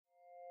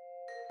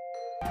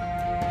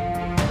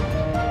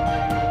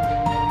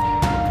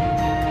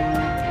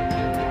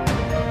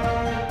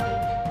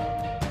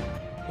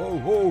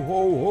ho,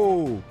 ho,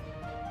 ho.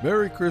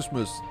 Merry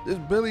Christmas. This is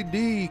Billy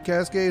D,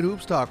 Cascade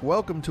Hoops Talk.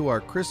 Welcome to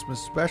our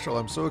Christmas special.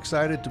 I'm so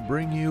excited to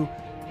bring you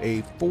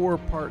a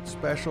 4-part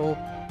special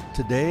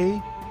today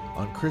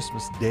on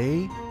Christmas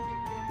Day.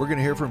 We're going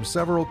to hear from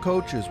several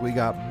coaches. We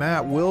got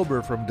Matt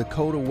Wilbur from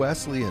Dakota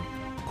Wesleyan,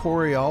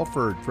 Corey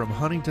Alford from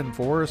Huntington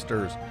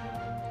Foresters,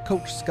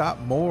 Coach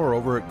Scott Moore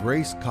over at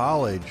Grace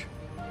College,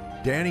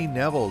 Danny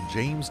Neville,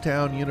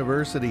 Jamestown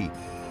University,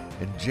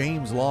 and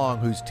James Long,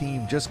 whose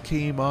team just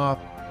came off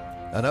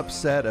an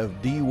upset of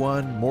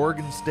D1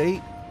 Morgan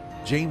State.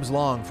 James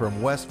Long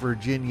from West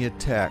Virginia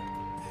Tech.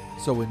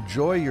 So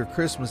enjoy your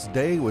Christmas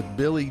Day with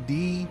Billy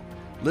D.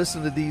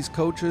 Listen to these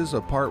coaches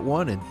of part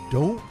 1, and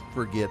don't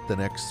forget the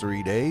next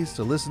 3 days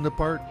to listen to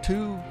part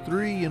 2,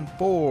 3, and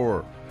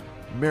 4.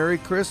 Merry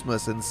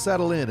Christmas, and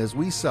settle in as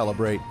we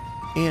celebrate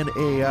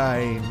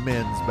NAIA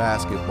men's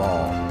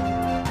basketball.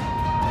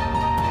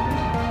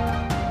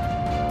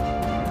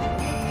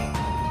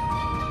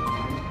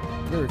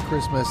 Merry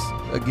Christmas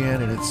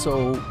again, and it's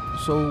so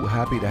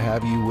happy to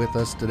have you with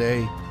us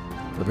today.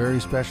 A very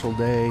special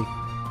day,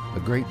 a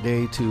great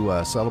day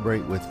to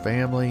celebrate with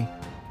family,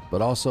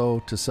 but also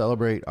to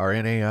celebrate our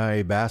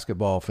NAIA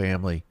basketball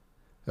family.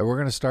 And we're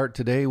going to start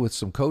today with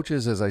some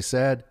coaches, as I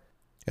said,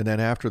 and then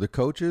after the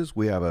coaches,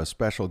 we have a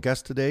special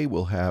guest today.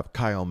 We'll have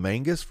Kyle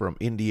Mangus from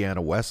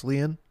Indiana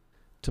Wesleyan.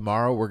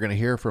 Tomorrow, we're going to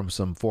hear from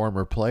some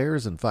former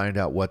players and find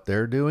out what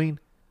they're doing.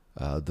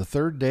 The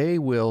third day,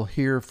 we'll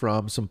hear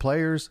from some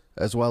players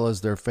as well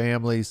as their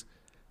families,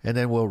 and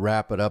then we'll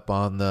wrap it up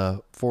on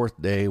the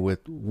fourth day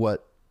with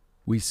what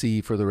we see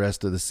for the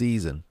rest of the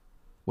season.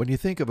 When you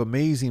think of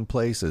amazing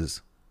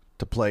places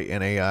to play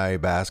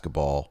NAIA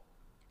basketball,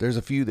 there's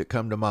a few that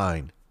come to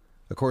mind.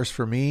 Of course,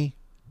 for me,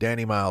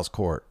 Danny Miles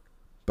Court.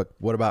 But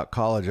what about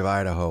College of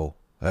Idaho?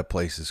 That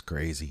place is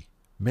crazy.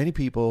 Many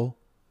people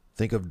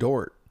think of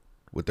Dort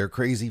with their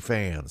crazy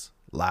fans,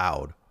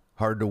 loud,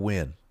 hard to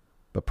win.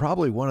 But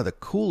probably one of the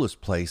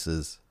coolest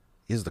places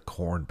is the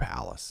Corn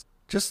Palace.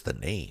 Just the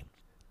name.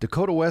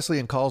 Dakota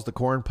Wesleyan calls the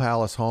Corn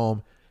Palace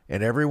home,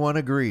 and everyone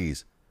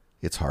agrees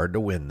it's hard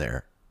to win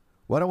there.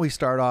 Why don't we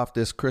start off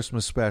this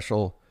Christmas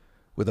special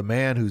with a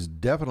man who's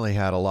definitely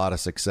had a lot of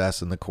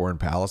success in the Corn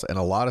Palace and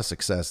a lot of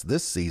success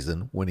this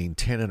season, winning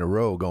 10 in a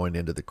row going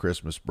into the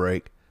Christmas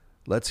break.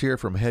 Let's hear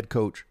from head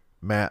coach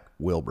Matt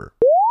Wilbur.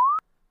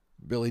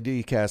 Billy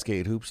D,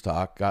 Cascade Hoops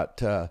Talk,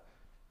 got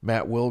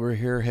Matt Wilbur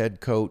here,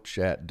 head coach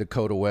at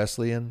Dakota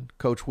Wesleyan.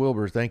 Coach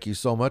Wilbur, thank you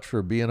so much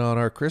for being on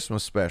our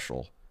Christmas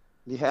special.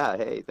 Yeah,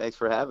 hey, thanks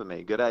for having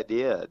me. Good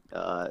idea.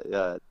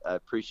 I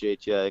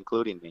appreciate you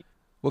including me.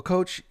 Well,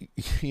 Coach,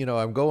 you know,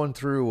 I'm going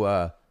through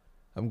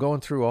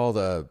all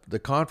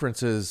the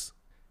conferences.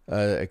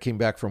 I came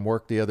back from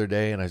work the other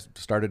day, and I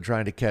started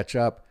trying to catch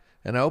up.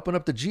 And I opened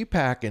up the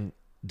GPAC, and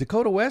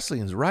Dakota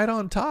Wesleyan's right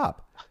on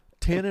top,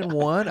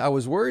 10-1. I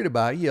was worried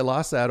about you. You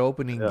lost that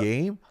opening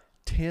game,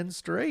 10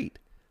 straight.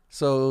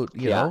 So,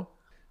 you know,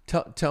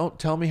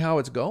 tell me how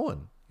it's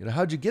going. You know,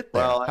 how'd you get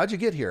there? How'd you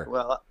get here?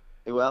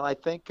 Well, I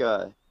think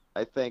a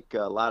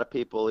lot of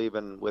people,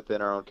 even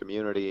within our own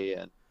community,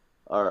 and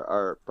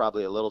are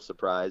probably a little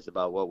surprised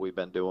about what we've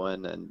been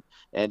doing.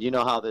 And you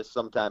know how this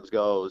sometimes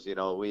goes. You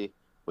know,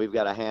 we've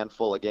got a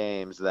handful of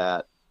games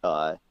that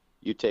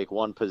you take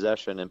one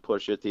possession and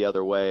push it the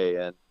other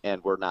way,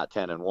 and we're not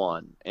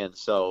 10-1. And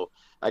so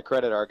I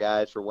credit our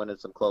guys for winning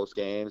some close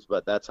games,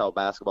 but that's how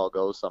basketball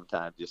goes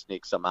sometimes. You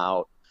sneak some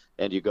out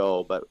and you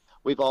go. But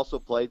we've also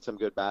played some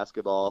good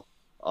basketball.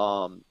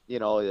 You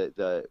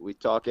know, we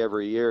talk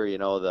every year, you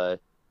know,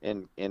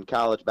 in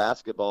college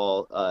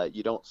basketball,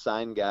 you don't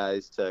sign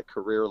guys to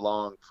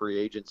career-long free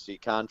agency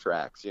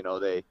contracts. You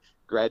know,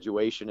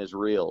 graduation is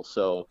real.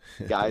 So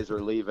guys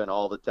are leaving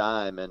all the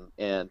time.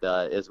 And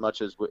as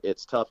much as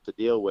it's tough to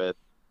deal with,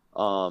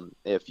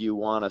 if you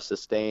want to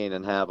sustain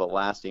and have a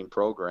lasting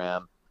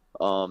program,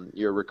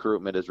 your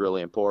recruitment is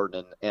really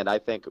important. And I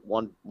think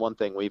one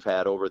thing we've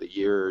had over the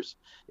years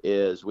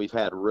is we've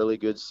had really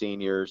good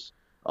seniors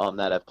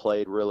that have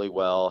played really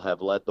well,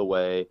 have led the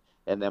way.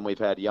 And then we've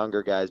had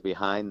younger guys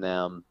behind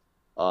them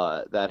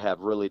that have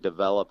really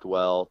developed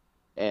well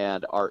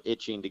and are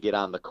itching to get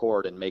on the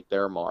court and make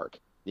their mark,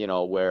 you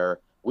know, where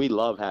we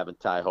love having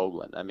Ty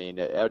Hoagland. I mean,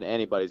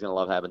 anybody's going to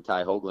love having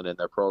Ty Hoagland in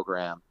their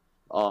program.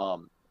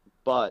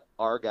 But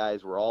our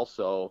guys were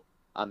also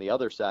on the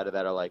other side of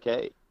that are like,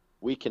 hey,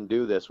 we can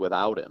do this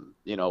without him.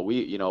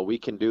 We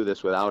can do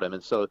this without him.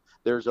 And so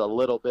there's a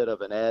little bit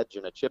of an edge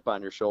and a chip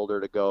on your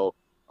shoulder to go,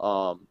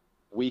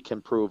 we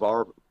can prove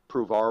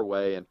our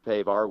way and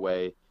pave our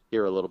way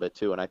here a little bit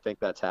too. And I think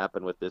that's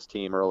happened with this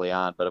team early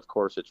on, but of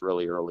course it's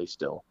really early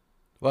still.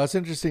 Well, it's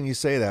interesting you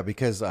say that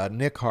because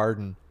Nick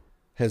Harden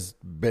has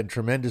been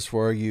tremendous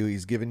for you.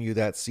 He's given you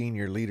that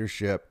senior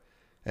leadership.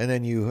 And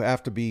then you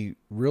have to be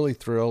really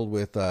thrilled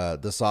with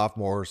the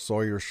sophomore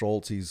Sawyer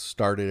Schultz. He's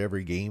started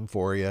every game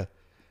for you.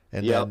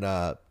 And then,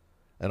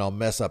 and I'll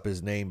mess up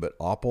his name, but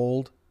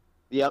Oppold.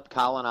 Yep,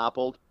 Colin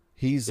Oppold.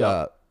 He's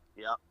got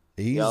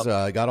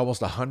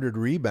almost 100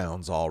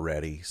 rebounds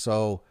already.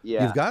 So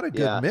you've got a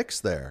good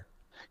mix there.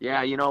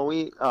 Yeah,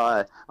 we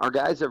our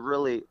guys have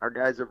really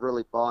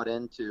bought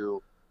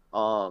into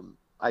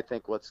I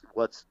think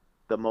what's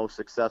the most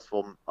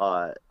successful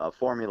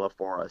formula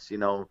for us.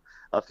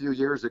 A few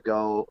years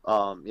ago,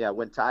 yeah,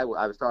 when I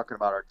was talking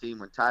about our team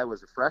when Ty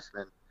was a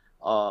freshman,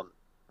 um,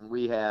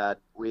 we had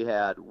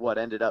what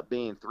ended up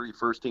being three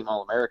first team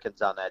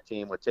All-Americans on that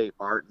team with Tate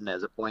Martin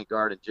as a point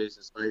guard and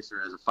Jason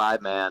Spicer as a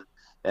five man,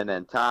 and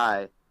then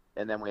Ty,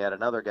 and then we had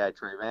another guy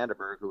Trey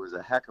Vanderberg who was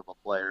a heck of a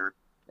player,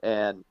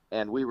 and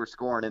we were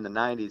scoring in the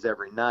 90s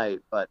every night,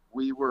 but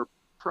we were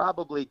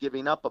probably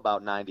giving up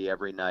about 90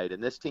 every night.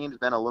 And this team's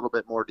been a little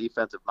bit more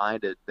defensive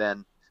minded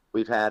than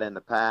we've had in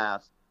the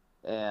past,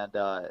 and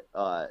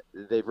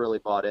they've really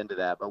bought into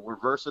that. But we're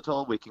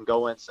versatile. We can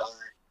go inside.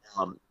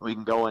 We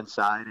can go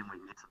inside and we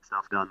can get some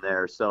stuff done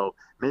there. So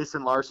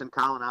Mason Larson,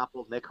 Colin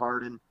Apple, Nick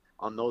Harden,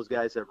 those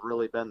guys have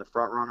really been the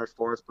front runners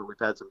for us. But we've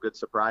had some good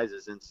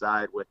surprises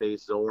inside with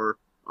Ace Zor,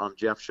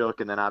 Jeff Shook,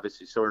 and then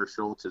obviously Sawyer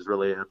Schultz has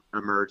really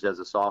emerged as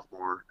a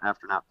sophomore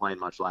after not playing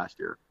much last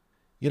year.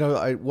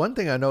 One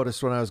thing I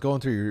noticed when I was going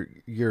through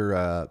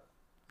your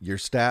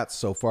stats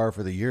so far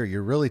for the year,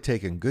 you're really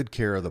taking good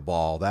care of the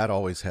ball. That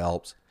always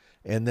helps.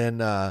 And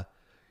then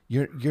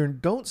you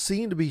don't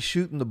seem to be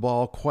shooting the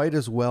ball quite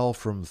as well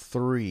from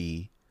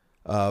three,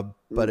 but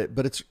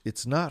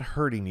it's not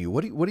hurting you.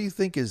 What do you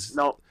think is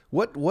no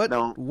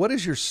what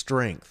is your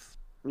strength?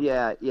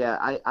 Yeah,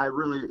 I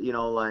really,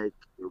 like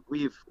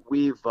we've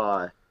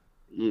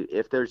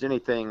if there's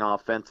anything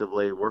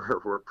offensively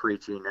we're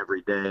preaching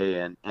every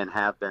day and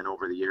have been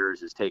over the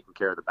years is taking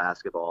care of the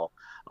basketball.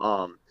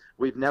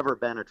 We've never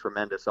been a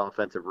tremendous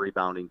offensive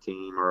rebounding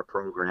team or a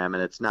program,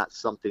 and it's not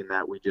something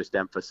that we just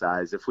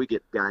emphasize. If we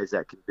get guys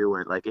that can do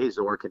it, like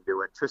Azor can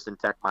do it, Tristan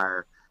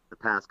Techmeyer the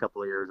past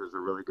couple of years was a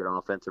really good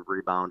offensive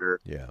rebounder.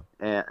 Yeah.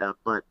 And,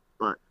 but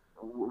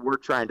we're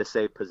trying to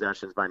save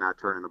possessions by not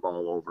turning the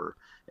ball over.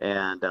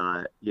 And,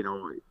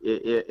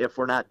 if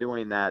we're not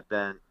doing that,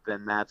 then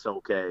that's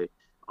okay.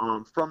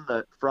 From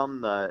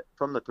the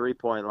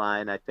 3-point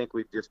line, I think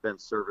we've just been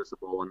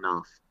serviceable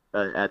enough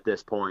at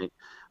this point.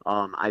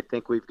 I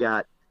think we've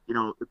got,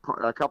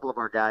 a couple of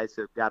our guys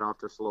have got off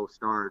to slow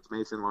starts,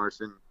 Mason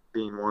Larson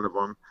being one of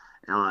them,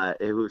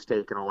 who's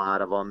taken a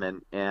lot of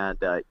them. And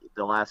the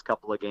last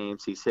couple of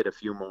games, he's hit a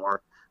few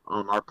more.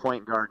 Our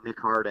point guard, Nick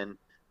Harden,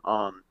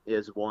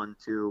 is one,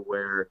 too,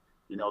 where,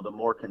 the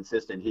more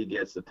consistent he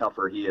gets, the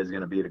tougher he is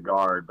going to be to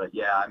guard. But,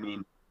 yeah, I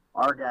mean,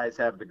 our guys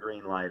have the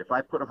green light. If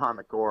I put them on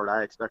the court,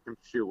 I expect them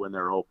to shoot when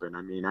they're open.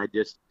 I mean, I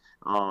just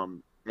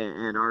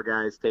and our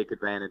guys take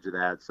advantage of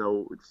that.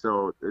 So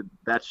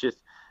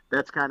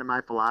that's kind of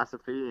my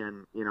philosophy.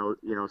 And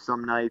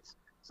some nights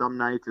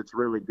it's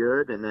really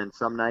good, and then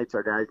some nights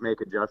our guys make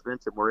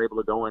adjustments and we're able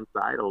to go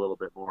inside a little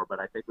bit more. But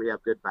I think we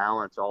have good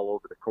balance all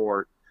over the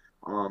court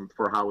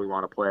for how we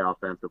want to play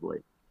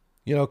offensively.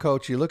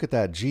 Coach, you look at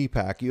that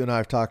G-Pack. You and I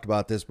have talked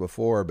about this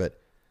before, but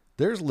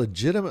there's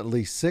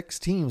legitimately 6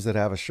 teams that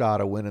have a shot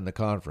of winning the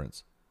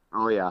conference.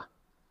 Oh yeah,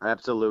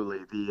 absolutely.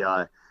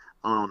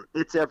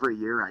 It's every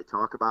year I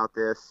talk about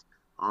this,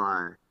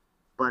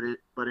 but it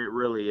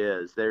really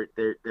is. There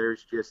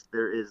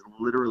is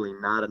literally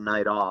not a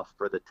night off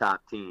for the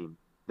top team.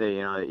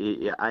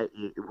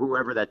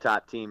 Whoever that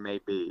top team may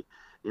be,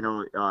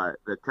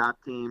 the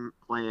top team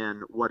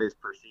playing what is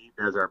perceived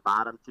as our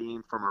bottom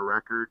team from a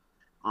record.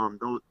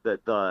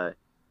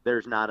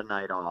 There's not a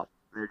night off.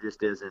 There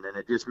just isn't, and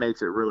it just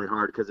makes it really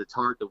hard because it's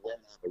hard to win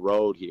on the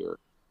road here.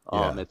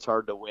 It's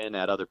hard to win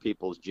at other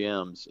people's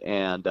gyms,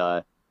 and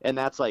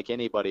that's like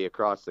anybody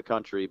across the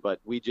country.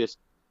 But we just,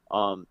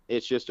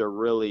 it's just a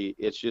really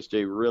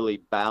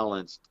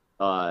balanced,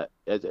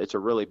 it's a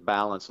really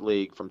balanced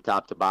league from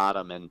top to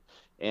bottom,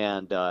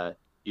 and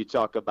you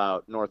talk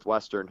about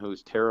Northwestern,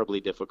 who's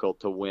terribly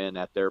difficult to win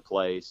at their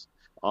place.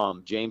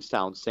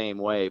 Jamestown, same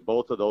way.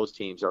 Both of those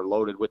teams are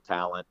loaded with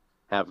talent,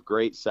 have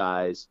great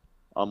size.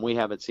 We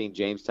haven't seen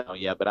Jamestown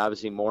yet, but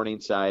obviously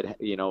Morningside,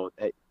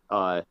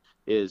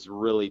 is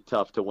really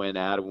tough to win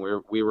at,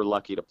 and we were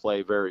lucky to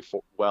play very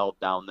well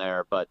down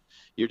there. But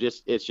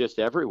it's just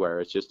everywhere.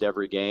 It's just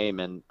every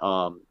game, and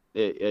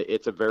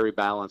it's a very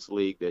balanced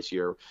league this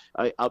year.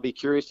 I'll be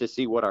curious to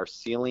see what our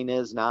ceiling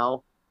is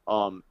now,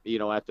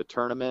 at the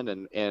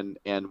tournament,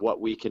 and what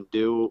we can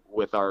do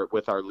with our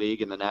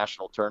league in the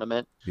national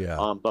tournament.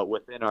 Yeah. But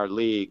within our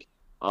league,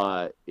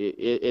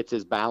 it's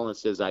as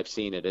balanced as I've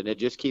seen it, and it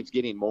just keeps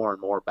getting more and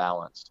more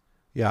balanced.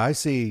 Yeah, I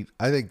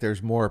think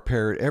there's more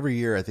parity every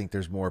year. I think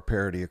there's more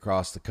parity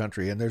across the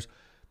country, and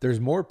there's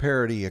more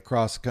parity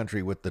across the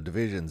country with the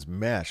divisions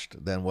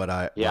meshed than what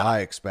I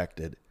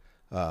expected.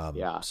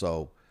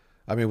 So,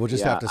 I mean, we'll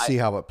just have to see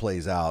how it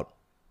plays out.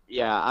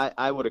 Yeah,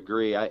 I would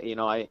agree.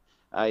 The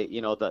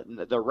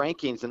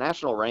rankings, the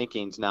national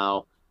rankings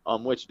now,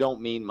 which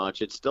don't mean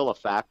much. It's still a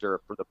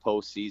factor for the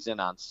postseason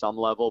on some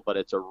level, but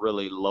it's a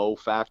really low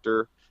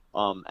factor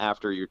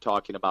after you're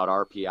talking about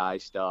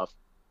RPI stuff.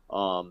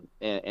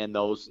 and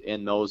those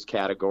in those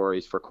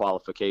categories for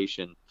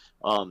qualification.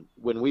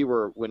 When we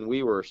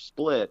were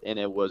split and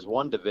it was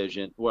one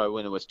division, well,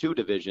 when it was two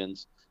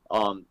divisions,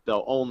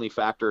 the only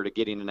factor to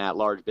getting an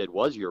at-large bid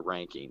was your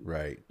ranking.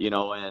 Right. You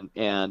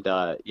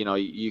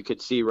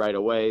could see right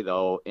away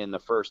though in the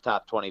first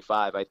top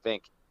 25, I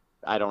think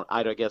I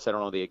guess I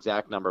don't know the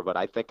exact number, but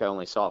I think I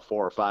only saw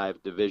 4 or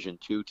 5 Division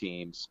two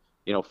teams,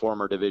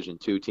 former Division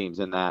two teams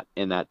in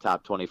that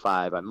top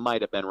 25. I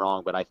might have been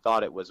wrong, but I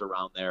thought it was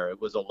around there. It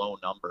was a low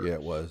number. Yeah,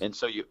 it was. And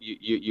so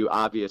you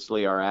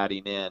obviously are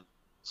adding in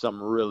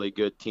some really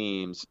good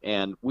teams,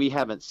 and we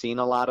haven't seen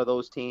a lot of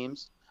those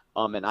teams.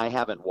 And I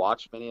haven't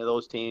watched many of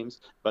those teams,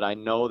 but I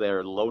know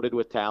they're loaded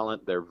with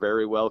talent. They're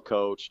very well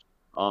coached,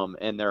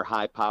 and they're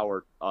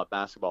high-powered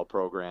basketball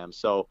programs.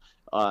 So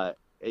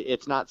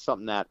it's not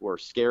something that we're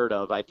scared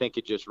of. I think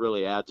it just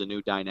really adds a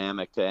new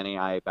dynamic to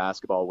NAIA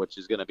basketball, which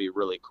is going to be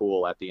really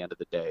cool at the end of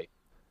the day.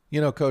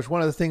 Coach,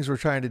 one of the things we're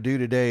trying to do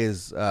today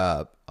is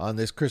on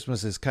this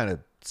Christmas is kind of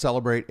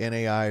celebrate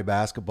NAIA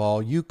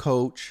basketball. You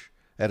coach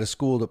at a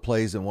school that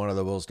plays in one of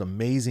the most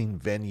amazing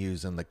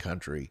venues in the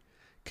country.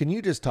 Can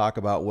you just talk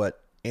about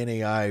what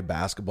NAIA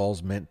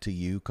basketball's meant to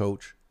you,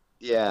 Coach?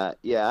 Yeah.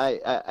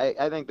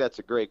 I think that's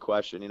a great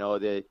question. In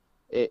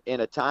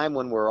a time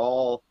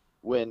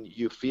when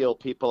you feel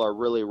people are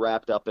really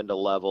wrapped up into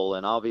level,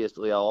 and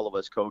obviously all of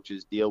us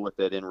coaches deal with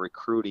it in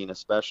recruiting,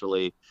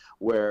 especially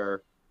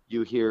where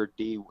you hear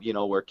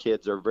where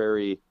kids are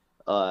very,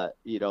 hey,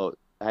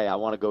 I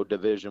want to go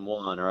Division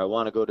I or I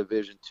want to go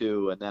Division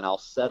II, and then I'll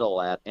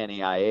settle at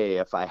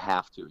NAIA if I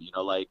have to.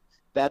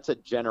 That's a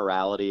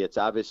generality. It's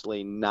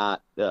obviously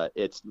not.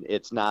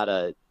 It's not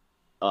a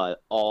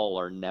all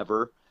or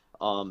never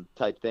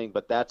type thing,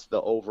 but that's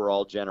the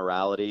overall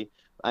generality.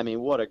 I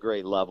mean, what a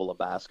great level of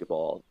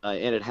basketball,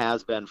 and it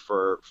has been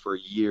for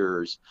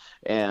years.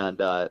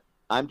 And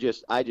I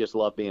just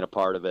love being a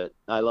part of it.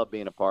 I love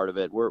being a part of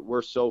it.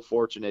 We're so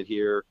fortunate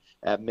here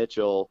at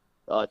Mitchell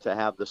to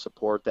have the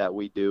support that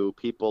we do.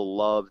 People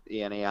love the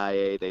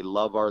NAIA. They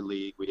love our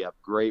league. We have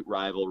great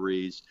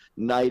rivalries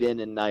night in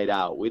and night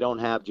out. We don't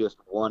have just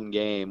one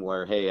game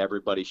where, hey,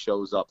 everybody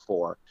shows up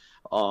for.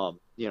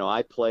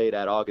 I played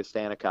at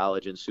Augustana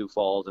College in Sioux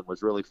Falls and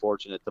was really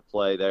fortunate to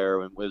play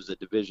there, and was a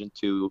Division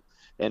II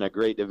in a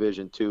great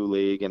Division II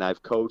league. And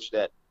I've coached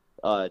at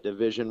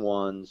Division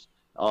I's.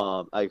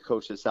 I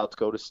coached at South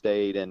Dakota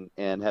State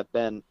and have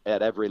been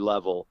at every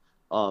level.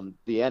 The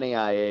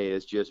NAIA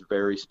is just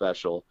very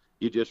special.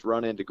 You just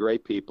run into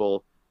great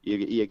people.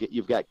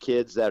 You've got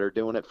kids that are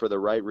doing it for the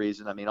right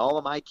reason. I mean, all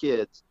of my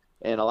kids,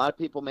 and a lot of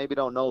people maybe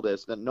don't know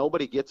this, that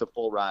nobody gets a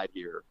full ride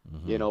here.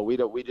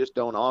 Mm-hmm. We just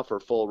don't offer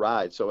full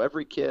rides. So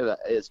every kid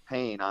is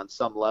paying on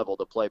some level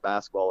to play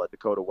basketball at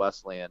Dakota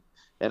Wesleyan.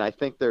 And I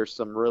think there's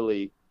something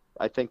really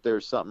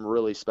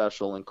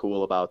special and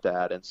cool about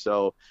that. And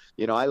so,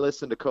 I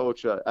listened to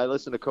Coach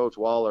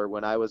Waller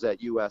when I was at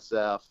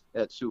USF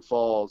at Sioux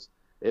Falls.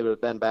 It would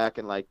have been back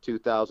in like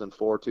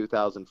 2004,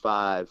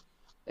 2005.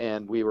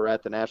 And we were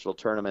at the national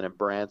tournament in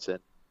Branson.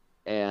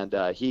 And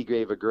he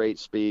gave a great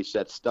speech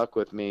that stuck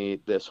with me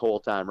this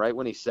whole time. Right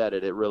when he said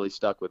it, it really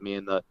stuck with me.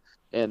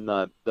 And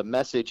the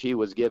message he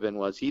was given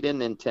was he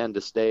didn't intend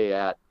to stay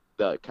at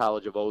the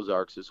College of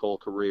Ozarks his whole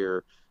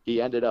career.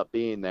 He ended up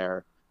being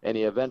there, and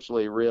he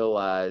eventually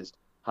realized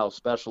how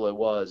special it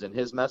was. And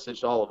his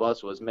message to all of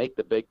us was make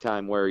the big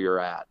time where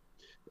you're at.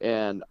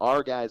 And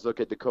our guys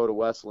look at Dakota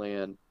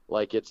Wesleyan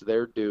like it's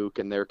their Duke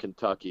and their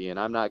Kentucky, and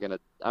I'm not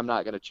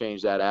gonna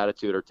change that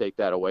attitude or take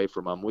that away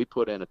from them. We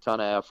put in a ton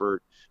of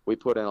effort, we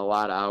put in a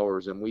lot of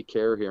hours, and we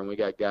care here, and we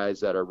got guys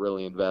that are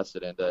really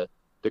invested into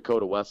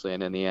Dakota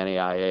Wesleyan and the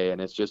NAIA,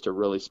 and it's just a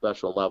really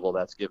special level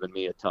that's given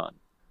me a ton.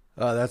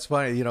 That's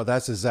funny.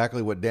 That's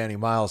exactly what Danny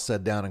Miles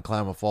said down in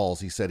Klamath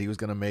Falls. He said he was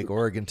going to make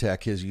Oregon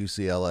Tech his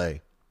UCLA.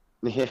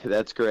 Yeah,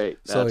 that's great.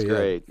 That's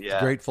great. Yeah,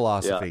 great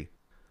philosophy.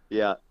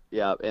 Yeah,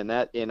 and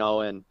that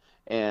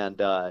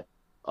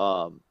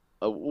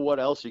what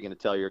else are you going to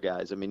tell your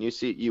guys? I mean,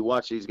 you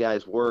watch these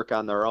guys work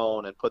on their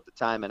own and put the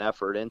time and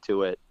effort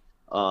into it.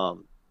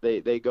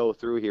 They go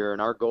through here,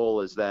 and our goal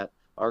is that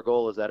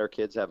our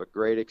kids have a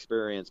great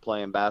experience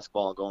playing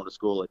basketball and going to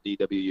school at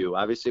DWU.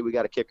 Obviously, we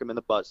got to kick them in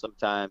the butt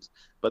sometimes,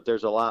 but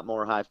there's a lot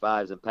more high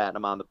fives and patting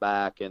them on the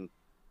back and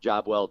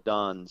job well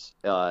done's,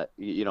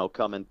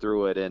 coming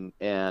through it, and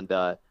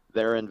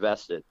they're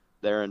invested.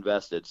 They're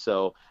invested.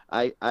 So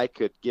I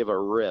could give a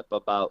rip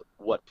about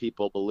what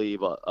people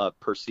believe a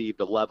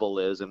perceived level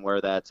is and where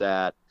that's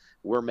at.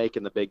 We're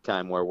making the big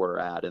time where we're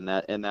at, and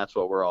that's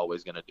what we're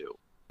always going to do.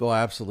 Oh,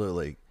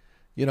 absolutely.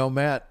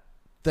 Matt,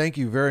 thank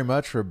you very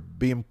much for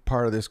being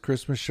part of this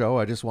Christmas show.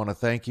 I just want to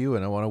thank you,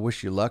 and I want to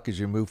wish you luck as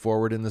you move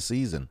forward in the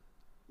season.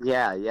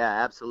 Yeah,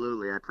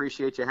 absolutely. I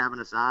appreciate you having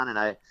us on, and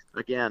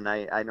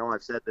I know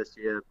I've said this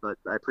to you, but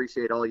I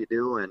appreciate all you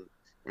do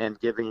and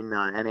giving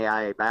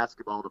NAIA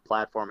basketball the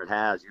platform it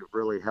has. You've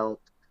really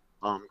helped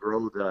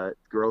grow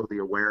the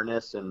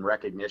awareness and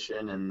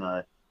recognition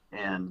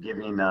and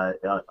giving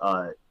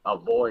a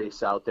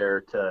voice out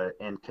there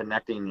and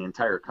connecting the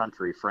entire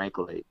country,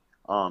 frankly.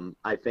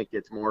 I think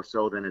it's more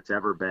so than it's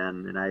ever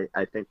been. And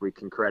I think we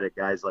can credit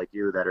guys like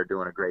you that are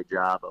doing a great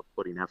job of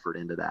putting effort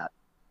into that.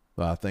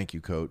 Thank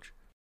you, Coach.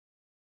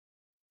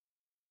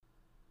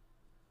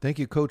 Thank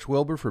you, Coach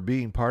Wilbur, for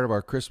being part of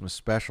our Christmas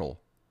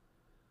special.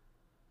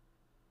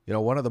 You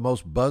know, one of the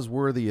most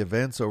buzzworthy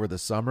events over the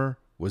summer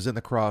was in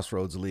the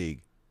Crossroads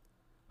League.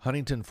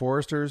 Huntington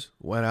Foresters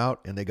went out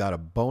and they got a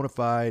bona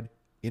fide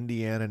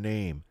Indiana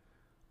name,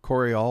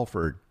 Corey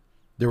Alford.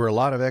 There were a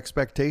lot of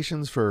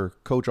expectations for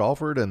Coach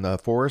Alford and the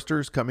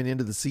Foresters coming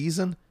into the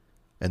season,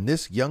 and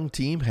this young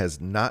team has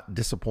not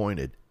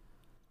disappointed.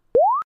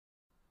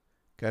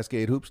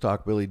 Cascade Hoops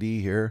Talk, Billy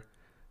D here.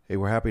 Hey,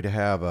 we're happy to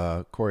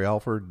have Corey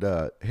Alford,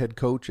 head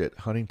coach at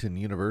Huntington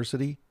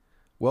University.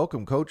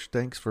 Welcome, Coach.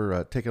 Thanks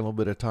for taking a little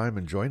bit of time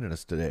and joining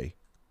us today.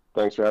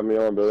 Thanks for having me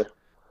on, Billy.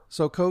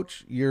 So,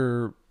 Coach,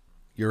 you're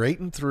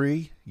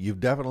 8-3.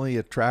 You've definitely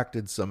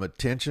attracted some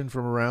attention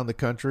from around the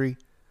country.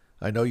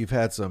 I know you've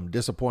had some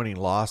disappointing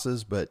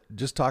losses, but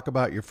just talk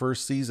about your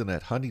first season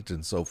at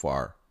Huntington so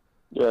far.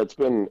 Yeah, it's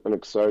been an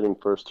exciting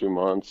first 2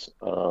 months.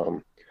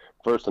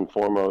 First and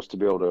foremost, to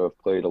be able to have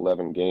played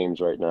 11 games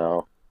right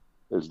now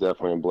is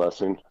definitely a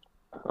blessing.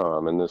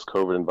 In this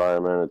COVID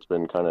environment, it's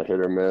been kind of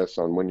hit or miss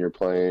on when you're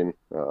playing.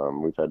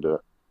 We've had to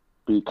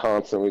be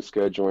constantly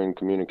scheduling,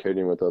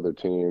 communicating with other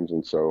teams,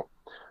 and so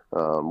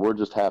we're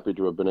just happy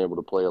to have been able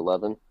to play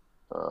 11.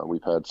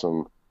 We've had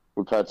some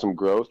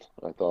growth.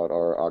 I thought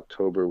our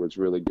October was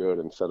really good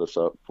and set us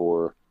up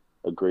for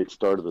a great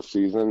start of the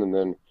season, and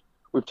then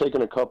we've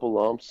taken a couple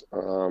lumps.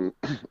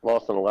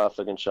 Lost on the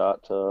last-second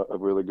shot to a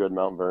really good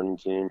Mount Vernon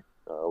team,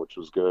 which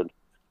was good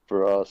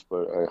for us,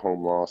 but a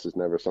home loss is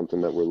never something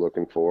that we're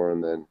looking for,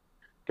 and then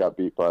got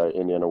beat by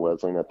Indiana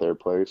Wesleyan at their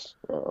place,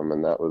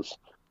 and that was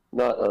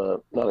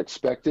not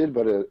expected,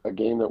 but a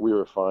game that we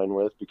were fine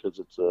with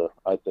because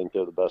I think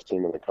they're the best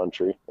team in the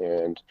country,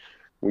 and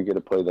we get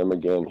to play them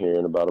again here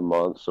in about a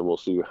month, so we'll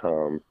see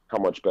how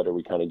much better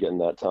we kind of get in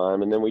that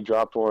time. And then we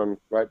dropped one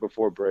right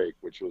before break,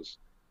 which was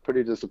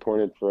pretty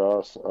disappointed for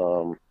us.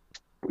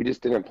 We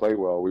just didn't play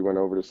well. We went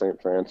over to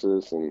St.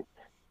 Francis and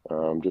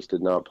just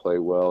did not play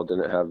well,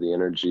 didn't have the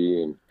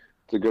energy, and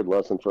it's a good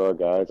lesson for our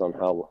guys on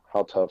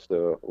how tough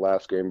the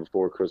last game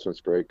before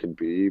Christmas break could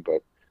be.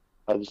 But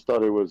I just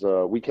thought it was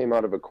we came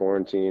out of a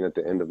quarantine at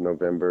the end of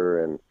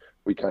November, and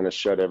we kind of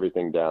shut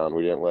everything down.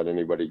 We didn't let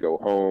anybody go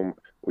home.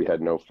 We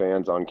had no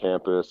fans on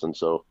campus, and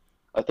so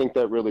I think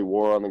that really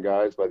wore on the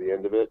guys by the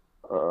end of it.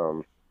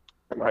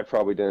 And I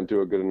probably didn't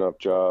do a good enough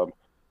job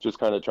just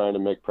kind of trying to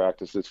make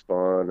practices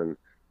fun and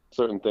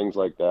certain things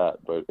like that.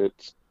 But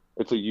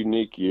it's a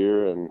unique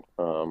year, and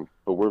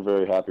but we're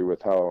very happy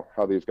with how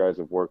these guys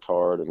have worked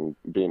hard, and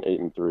being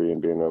 8-3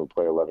 and being able to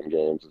play 11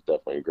 games is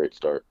definitely a great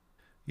start.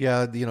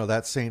 Yeah, you know,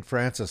 that St.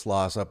 Francis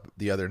loss up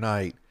the other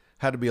night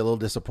had to be a little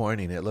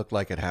disappointing. It looked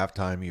like at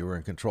halftime you were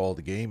in control of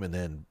the game, and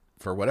then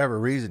for whatever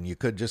reason you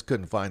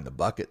couldn't find the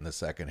bucket in the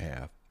second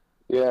half.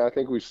 Yeah, I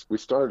think we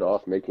started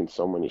off making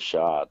so many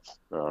shots.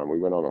 We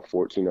went on a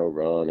 14-0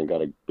 run and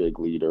got a big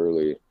lead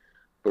early,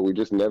 but we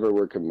just never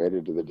were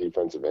committed to the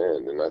defensive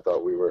end. And I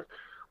thought we were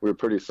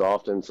pretty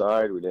soft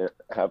inside. We didn't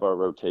have our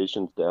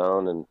rotations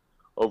down, and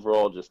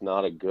overall just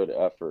not a good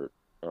effort.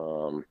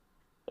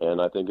 And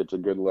I think it's a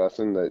good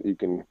lesson that you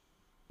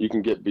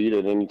can get beat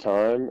at any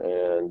time,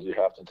 and you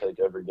have to take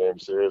every game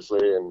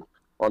seriously. And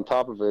on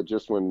top of it,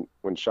 just when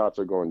shots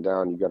are going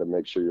down, you got to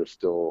make sure you're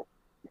still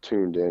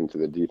tuned in to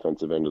the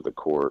defensive end of the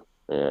court.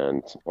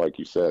 And like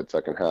you said,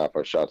 second half,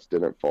 our shots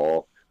didn't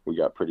fall. We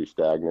got pretty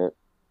stagnant,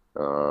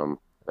 and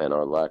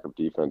our lack of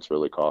defense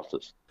really cost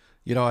us.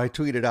 You know, I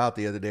tweeted out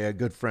the other day, a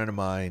good friend of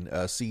mine,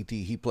 CT,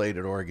 he played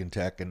at Oregon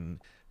Tech,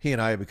 and he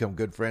and I have become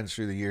good friends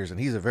through the years, and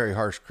he's a very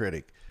harsh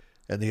critic.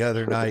 And the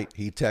other night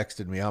he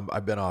texted me,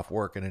 I've been off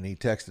working, and he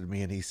texted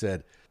me and he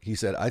said,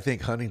 I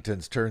think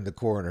Huntington's turned the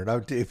corner.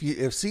 Now,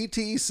 if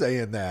CT's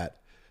saying that,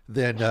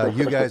 then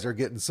you guys are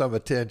getting some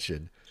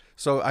attention.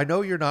 So I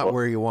know you're not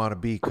where you want to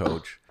be,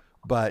 Coach,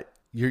 but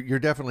you're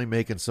definitely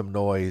making some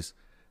noise,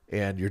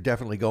 and you're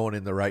definitely going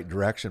in the right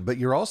direction. But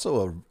you're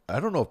also,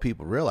 I don't know if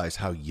people realize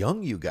how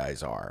young you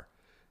guys are.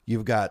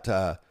 You've got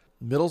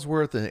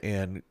Middlesworth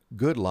and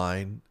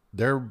Goodline.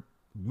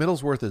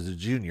 Middlesworth is a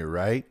junior,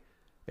 right?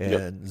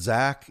 And yep.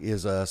 Zach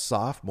is a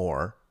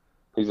sophomore.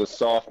 He's a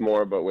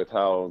sophomore, but with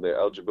how the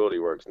eligibility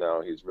works now,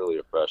 he's really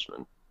a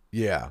freshman.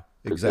 Yeah,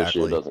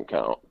 exactly. This year doesn't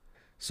count.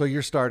 So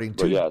you're starting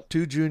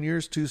two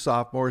juniors, two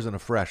sophomores, and a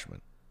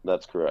freshman.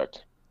 That's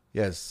correct.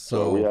 Yes.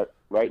 So we have,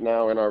 right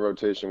now in our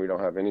rotation, we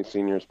don't have any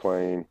seniors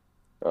playing.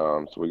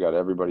 So we got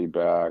everybody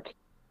back.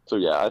 So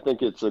yeah, I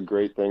think it's a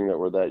great thing that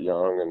we're that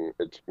young,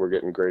 and we're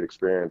getting great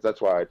experience.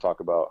 That's why I talk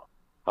about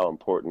how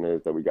important it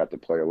is that we got to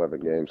play 11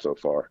 games so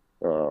far.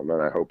 And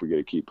I hope we get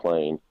to keep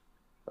playing,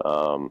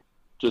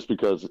 just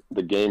because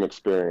the game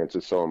experience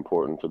is so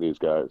important for these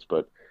guys.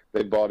 But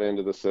they bought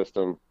into the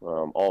system.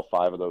 All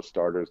 5 of those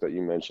starters that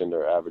you mentioned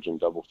are averaging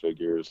double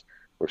figures.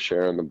 We're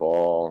sharing the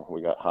ball.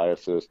 We got high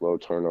assist, low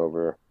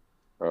turnover.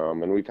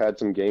 And we've had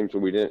some games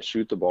where we didn't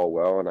shoot the ball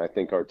well, and I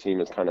think our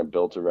team is kind of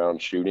built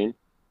around shooting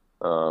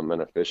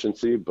and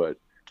efficiency. But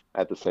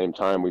at the same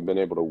time, we've been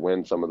able to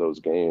win some of those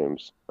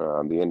games.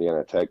 The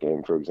Indiana Tech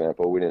game, for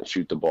example, we didn't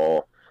shoot the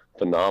ball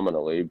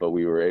phenomenally, but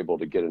we were able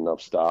to get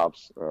enough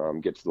stops,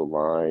 get to the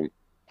line,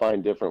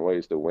 find different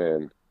ways to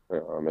win.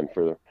 And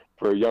for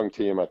a young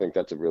team, I think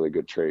that's a really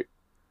good trait.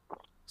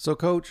 So,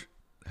 Coach,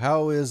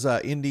 how is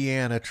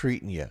Indiana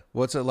treating you?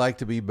 What's it like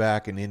to be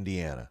back in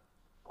Indiana?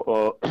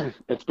 Well,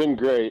 it's been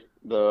great.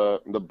 The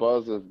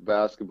buzz of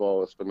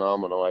basketball is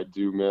phenomenal.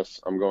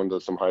 I'm going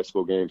to some high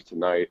school games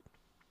tonight,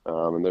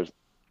 and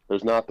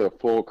there's not the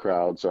full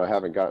crowd, so I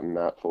haven't gotten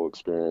that full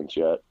experience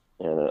yet.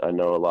 And I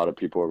know a lot of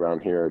people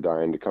around here are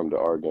dying to come to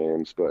our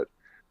games, but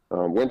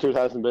winter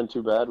hasn't been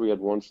too bad. We had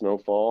one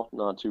snowfall,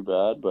 not too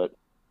bad, but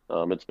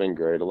it's been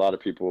great. A lot of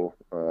people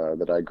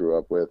that I grew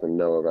up with and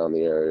know around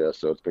the area,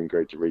 so it's been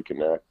great to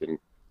reconnect and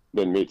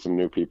then meet some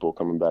new people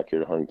coming back here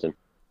to Huntington.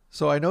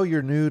 So I know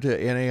you're new to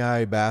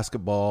NAIA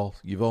basketball.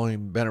 You've only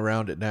been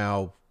around it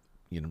now,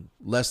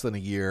 less than a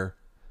year.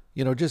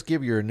 Just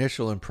give your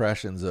initial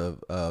impressions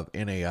of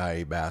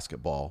NAIA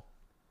basketball.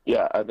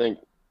 Yeah, I think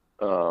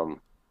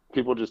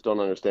people just don't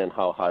understand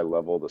how high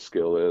level the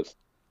skill is.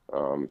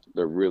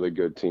 They're really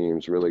good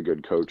teams, really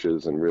good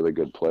coaches, and really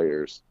good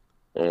players.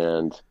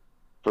 And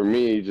for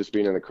me, just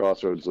being in the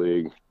Crossroads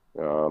League,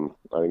 I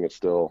think it's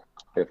still,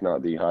 if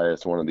not the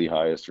highest, one of the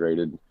highest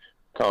rated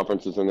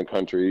conferences in the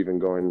country, even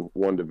going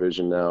one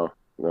division now.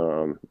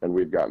 And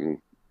we've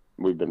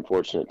been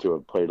fortunate to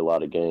have played a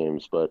lot of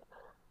games. But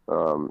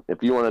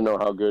if you want to know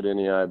how good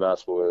NAIA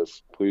basketball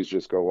is, please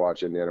just go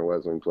watch Indiana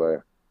Wesleyan play,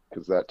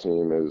 because that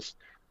team is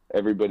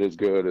every bit as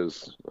good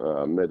as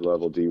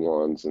mid-level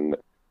D1s, and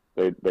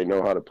they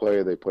know how to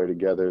play. They play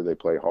together. They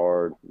play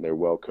hard. They're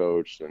well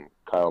coached, and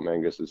Kyle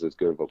Mangus is as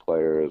good of a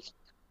player as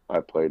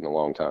I've played in a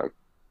long time.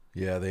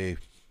 Yeah, they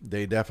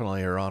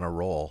definitely are on a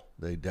roll.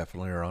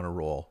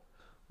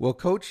 Well,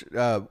 Coach,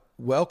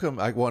 welcome.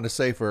 I want to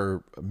say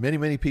for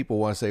many people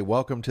want to say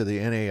welcome to the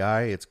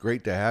NAIA. It's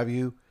great to have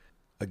you.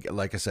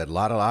 Like I said, a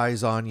lot of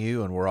eyes on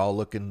you, and we're all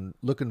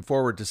looking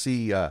forward to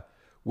see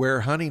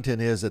where Huntington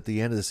is at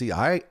the end of the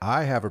season.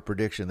 I have a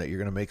prediction that you're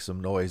going to make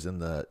some noise in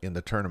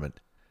the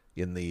tournament,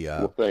 in the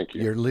well, thank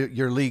you.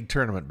 your league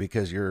tournament,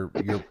 because you're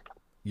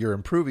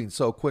improving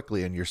so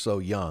quickly and you're so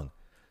young.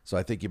 So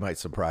I think you might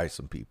surprise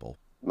some people.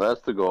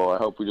 That's the goal. I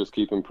hope we just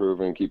keep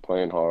improving, keep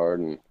playing hard,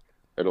 and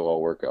it'll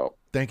all work out.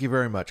 Thank you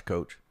very much,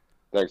 Coach.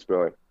 Thanks,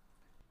 Billy.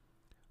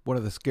 One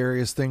of the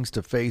scariest things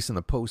to face in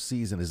the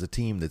postseason is a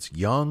team that's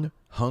young,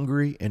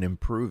 hungry, and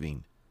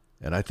improving.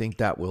 And I think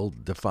that will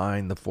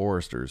define the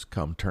Foresters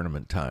come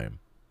tournament time.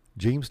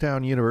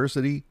 Jamestown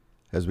University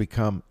has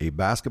become a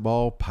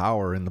basketball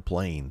power in the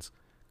Plains,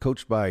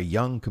 coached by a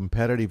young,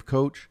 competitive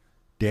coach,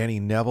 Danny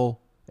Neville,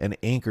 and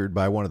anchored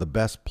by one of the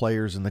best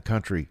players in the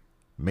country,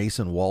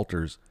 Mason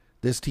Walters.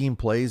 This team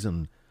plays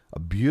in a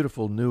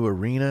beautiful new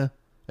arena,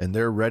 and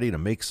they're ready to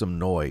make some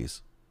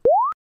noise.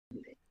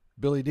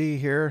 Billy D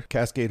here,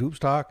 Cascade Hoops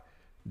Talk.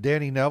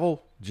 Danny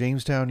Neville,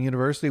 Jamestown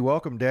University.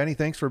 Welcome, Danny.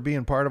 Thanks for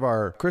being part of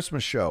our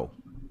Christmas show.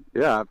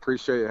 Yeah, I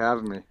appreciate you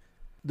having me.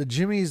 The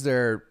Jimmies,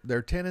 they're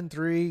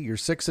 10-3. You're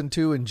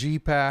 6-2 in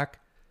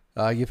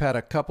GPAC. You've had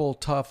a couple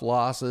tough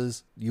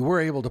losses. You were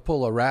able to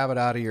pull a rabbit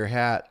out of your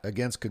hat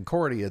against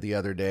Concordia the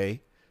other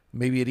day.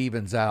 Maybe it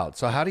evens out.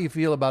 So how do you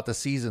feel about the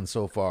season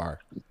so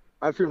far?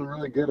 I feel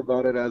really good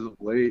about it as of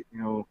late.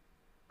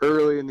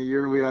 Early in the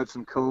year we had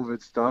some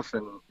COVID stuff,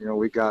 and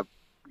we got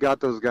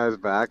those guys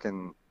back,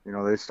 and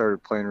they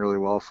started playing really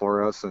well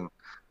for us. And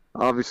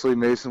obviously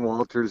Mason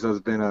Walters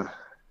has been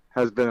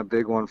a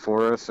big one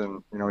for us,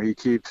 and he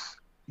keeps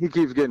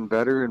getting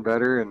better and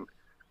better, and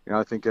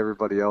I think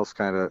everybody else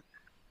kind of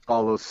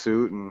follows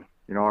suit. And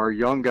our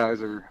young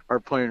guys are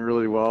playing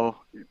really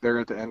well. They're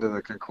at the end of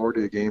the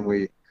Concordia game.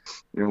 We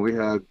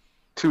had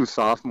 2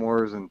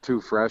 sophomores and 2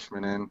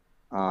 freshmen in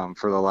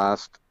for the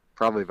last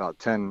probably about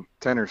 10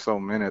 or so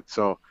minutes.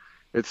 So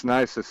it's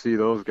nice to see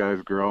those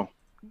guys grow.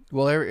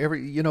 Well,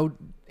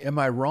 am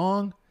I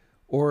wrong,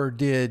 or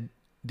did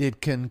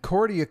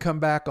Concordia come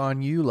back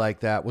on you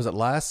like that? Was it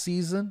last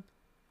season?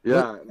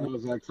 Yeah, that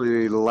was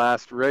actually the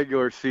last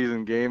regular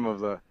season game of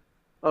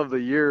the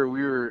year.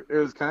 It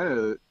was kind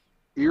of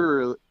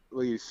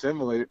eerily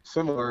similar.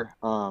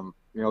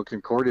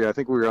 Concordia, I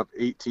think we were up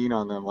 18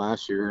 on them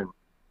last year, and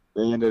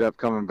they ended up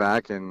coming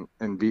back and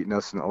beating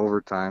us in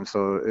overtime.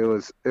 So it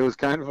was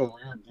kind of a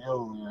weird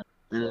deal.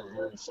 They're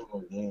very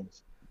similar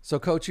games. So,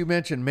 Coach, you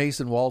mentioned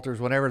Mason Walters.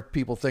 Whenever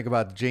people think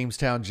about the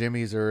Jamestown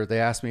Jimmies, or they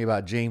ask me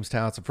about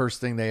Jamestown, it's the first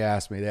thing they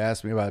ask me. They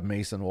ask me about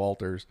Mason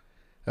Walters.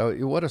 Oh,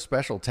 what a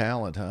special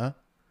talent, huh?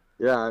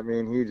 Yeah, I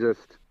mean, he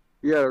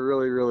had a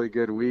really, really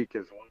good week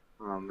as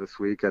well this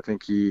week. I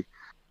think he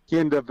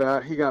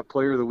got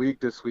Player of the Week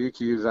this week.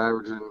 He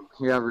averaged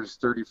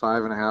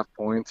 35.5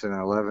 points and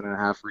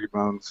 11.5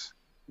 rebounds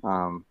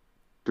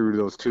through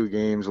those 2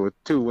 games with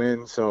 2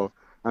 wins. So,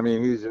 I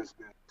mean, he's just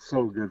been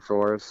so good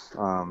for us.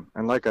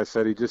 And like I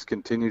said, he just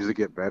continues to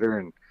get better,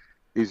 and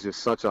he's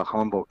just such a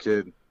humble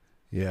kid.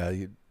 Yeah,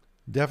 you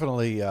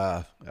definitely.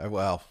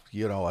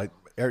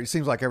 It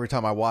seems like every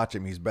time I watch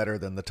him, he's better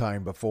than the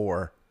time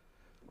before.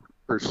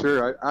 For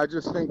sure. I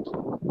just think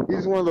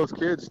he's one of those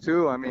kids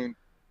too. I mean,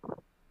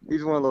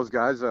 he's one of those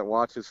guys that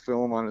watches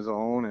film on his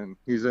own, and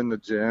he's in the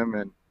gym,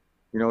 and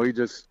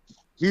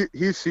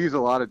he sees a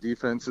lot of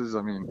defenses.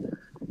 I mean,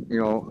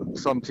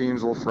 some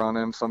teams will front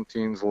him, some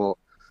teams will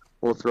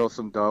throw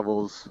some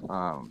doubles,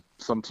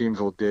 some teams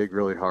will dig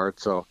really hard.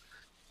 So,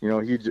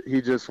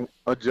 he just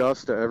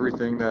adjusts to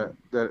everything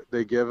that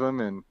they give him,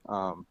 and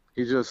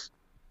he's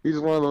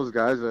one of those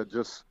guys that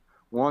just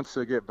wants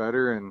to get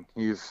better, and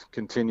he's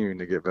continuing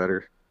to get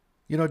better.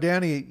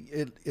 Danny,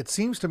 it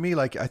seems to me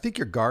like I think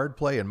your guard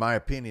play, in my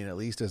opinion at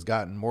least, has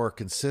gotten more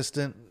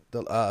consistent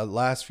the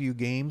last few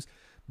games,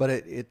 but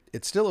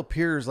it still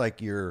appears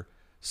like you're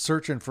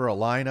searching for a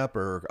lineup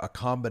or a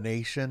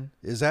combination.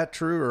 Is that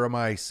true, or am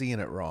I seeing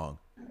it wrong?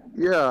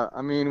 Yeah,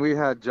 I mean, we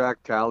had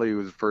Jack Talley, who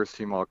was a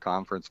first-team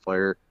all-conference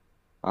player.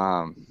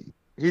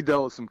 He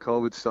dealt with some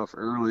COVID stuff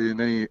early, and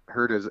then he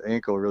hurt his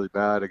ankle really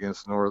bad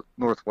against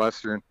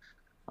Northwestern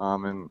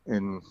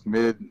in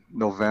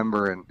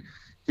mid-November, and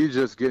he's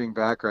just getting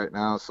back right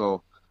now.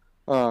 So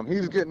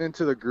he's getting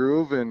into the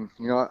groove, and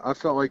I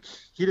felt like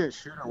he didn't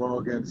shoot it well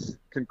against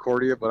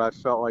Concordia, but I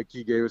felt like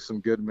he gave us some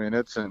good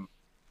minutes. And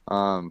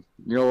a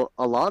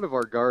lot of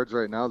our guards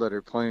right now that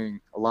are playing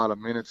a lot of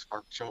minutes,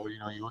 Mark Cho,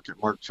 you look at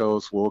Mark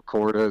Chose, Will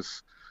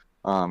Cordes,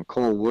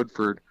 Cole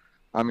Woodford.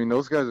 I mean,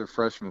 those guys are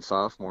freshmen,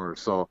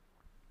 sophomores. So,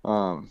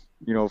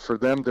 for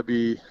them to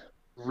be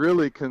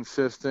really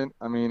consistent,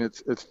 I mean,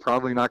 it's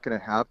probably not going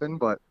to happen,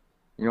 but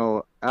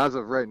as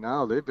of right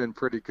now, they've been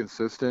pretty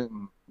consistent,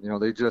 and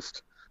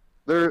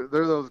they're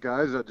those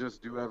guys that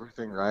just do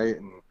everything right,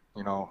 and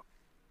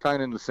kind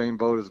of in the same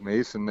boat as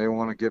Mason. They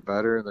want to get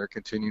better, and they're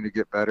continuing to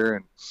get better.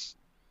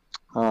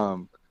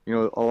 And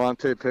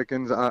Alante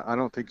Pickens, I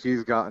don't think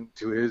he's gotten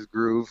to his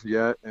groove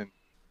yet, and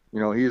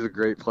he's a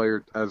great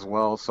player as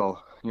well. So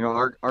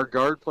our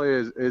guard play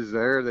is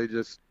there. They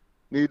just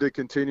need to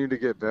continue to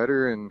get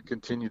better and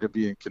continue to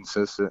be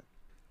inconsistent.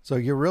 So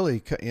you're really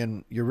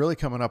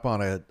coming up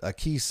on a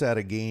key set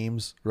of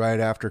games right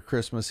after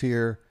Christmas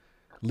here,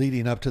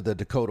 leading up to the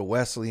Dakota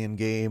Wesleyan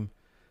game.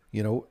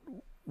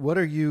 What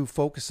are you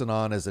focusing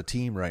on as a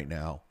team right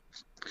now?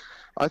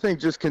 I think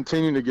just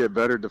continuing to get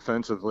better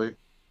defensively.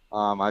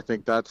 I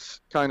think that's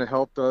kind of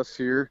helped us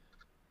here.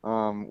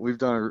 We've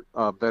done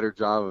a better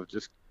job of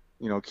just,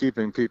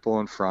 keeping people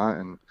in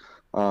front.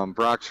 And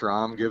Brock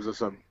Schramm gives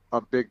us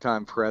a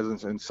big-time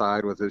presence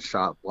inside with his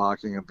shot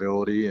blocking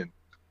ability. And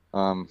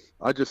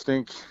I just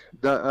think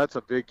that's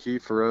a big key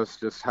for us,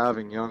 just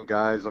having young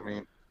guys. I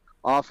mean,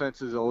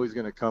 offense is always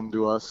going to come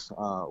to us.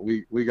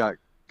 We got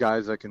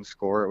guys that can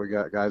score it. We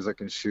got guys that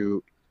can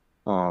shoot.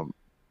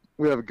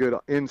 We have a good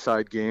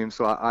inside game.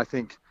 So I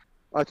think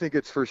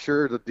it's for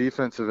sure the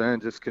defensive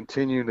end, just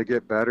continuing to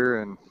get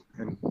better and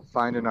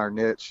finding our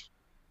niche.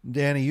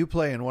 Danny, you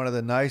play in one of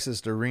the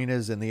nicest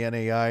arenas in the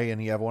NAIA,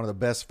 and you have one of the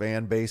best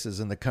fan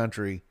bases in the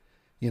country.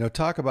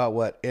 Talk about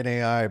what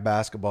NAIA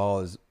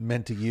basketball is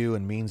meant to you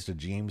and means to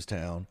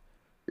Jamestown.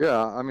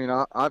 Yeah, I mean,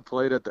 I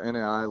played at the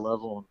NAIA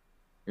level.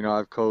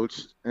 I've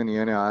coached in the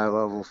NAIA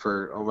level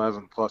for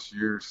 11 plus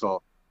years.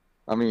 So,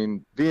 I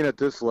mean, being at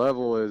this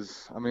level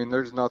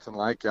there's nothing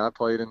like it. I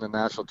played in the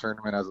national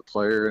tournament as a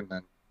player, and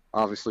then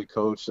obviously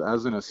coached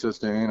as an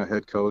assistant and a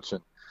head coach.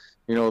 And,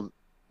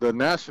 the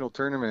national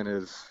tournament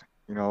is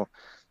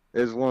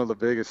one of the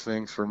biggest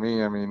things for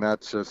me. I mean,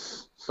 that's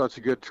just such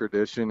a good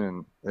tradition,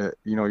 and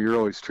you're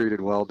always treated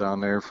well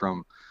down there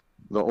from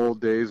the old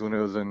days when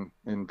it was in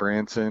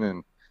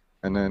Branson,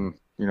 and then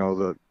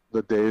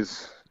the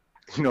days,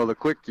 the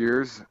quick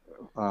years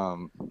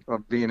of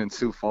being in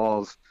Sioux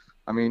Falls.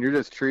 I mean, you're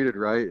just treated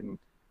right, and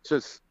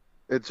it's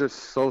just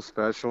so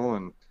special.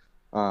 And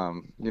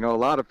a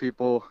lot of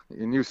people,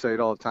 and you say it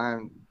all the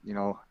time,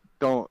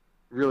 don't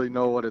really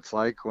know what it's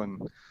like when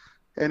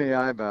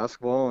NAI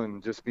basketball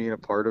and just being a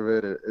part of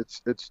it.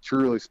 It's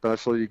truly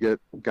special. You get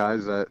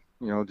guys that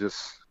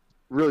just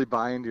really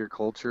buy into your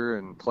culture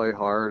and play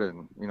hard,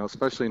 and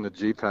especially in the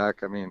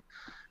GPAC. I mean,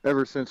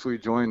 ever since we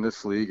joined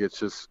this league,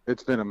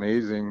 it's been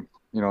amazing.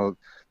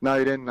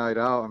 Night in, night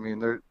out. I mean,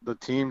 the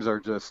teams are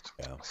just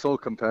so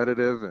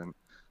competitive and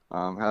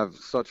have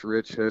such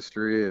rich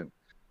history.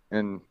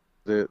 And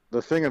the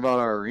thing about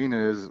our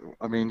arena is,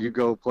 I mean, you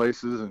go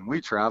places, and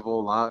we travel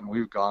a lot, and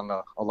we've gone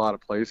to a lot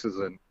of places,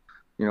 and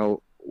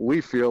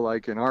we feel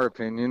like, in our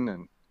opinion,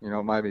 and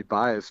it might be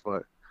biased,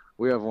 but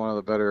we have one of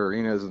the better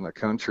arenas in the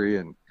country.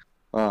 And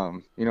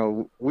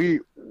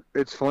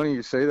it's funny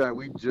you say that.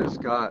 We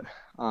just got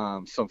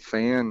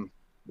some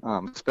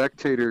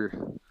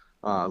spectator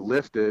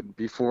lifted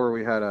before.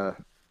 You had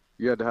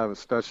to have a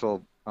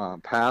special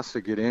pass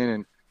to get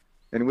in,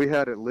 and we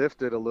had it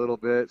lifted a little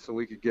bit so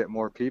we could get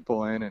more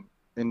people in.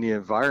 And the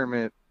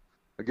environment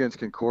against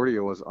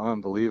Concordia was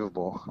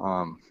unbelievable.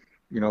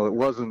 It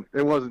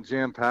wasn't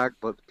jam packed,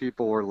 but the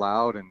people were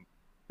loud, and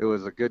it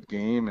was a good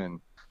game, and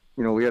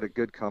we had a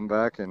good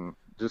comeback, and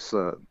just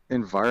the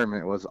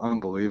environment was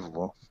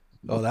unbelievable.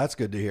 Oh, that's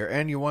good to hear.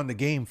 And you won the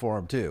game for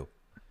them too.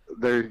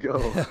 There you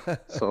go.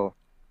 So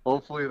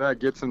hopefully that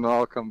gets them to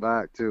all come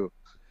back too.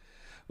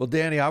 Well,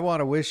 Danny, I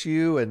want to wish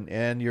you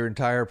and your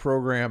entire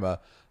program a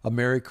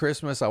Merry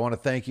Christmas. I want to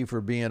thank you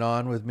for being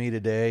on with me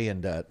today,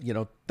 and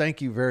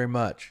thank you very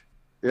much.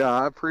 Yeah,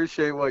 I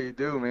appreciate what you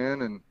do,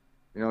 man, and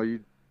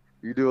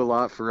you do a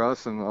lot for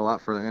us and a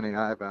lot for the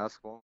NAIA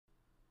basketball.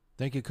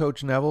 Thank you,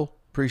 Coach Neville.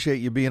 Appreciate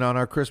you being on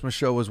our Christmas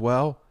show as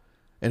well.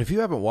 And if you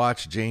haven't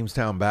watched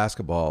Jamestown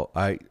basketball,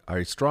 I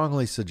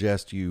strongly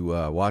suggest you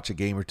watch a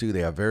game or two.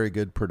 They have very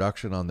good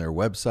production on their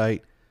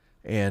website.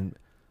 And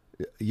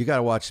you got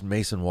to watch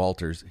Mason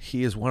Walters.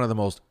 He is one of the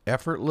most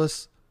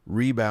effortless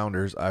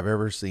rebounders I've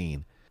ever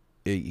seen.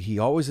 He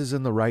always is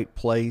in the right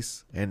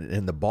place,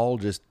 and the ball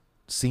just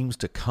seems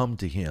to come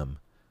to him.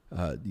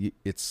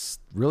 It's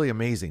really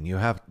amazing.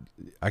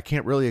 I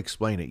can't really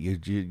explain it. You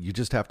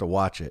just have to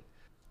watch it.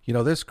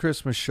 This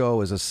Christmas show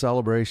is a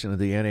celebration of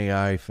the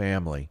NAIA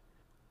family.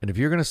 And if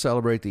you're going to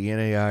celebrate the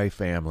NAIA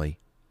family,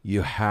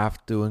 you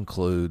have to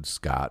include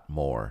Scott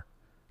Moore.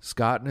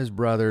 Scott and his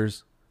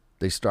brothers,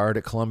 they started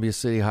at Columbia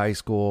City High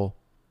School.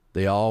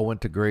 They all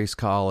went to Grace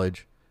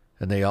College,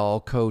 and they all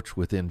coach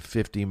within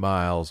 50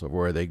 miles of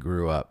where they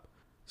grew up.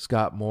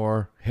 Scott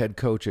Moore, head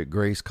coach at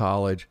Grace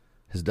College,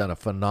 has done a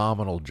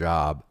phenomenal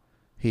job.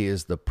 He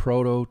is the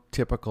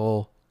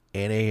prototypical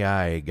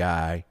NAIA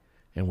guy,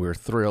 and we're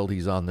thrilled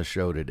he's on the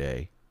show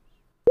today.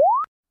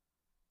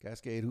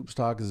 Cascade Hoops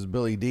Talk, this is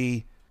Billy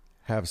D.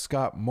 Have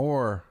Scott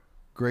Moore,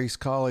 Grace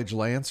College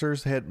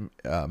Lancers, head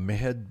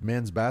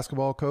men's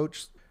basketball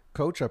coach.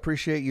 Coach, I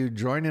appreciate you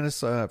joining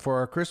us for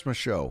our Christmas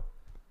show.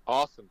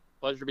 Awesome.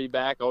 Pleasure to be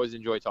back. Always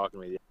enjoy talking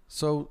with you.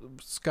 So,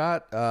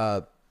 Scott,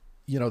 the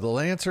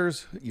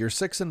Lancers, you're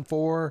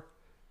 6-4.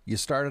 You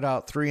started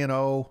out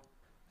 3-0.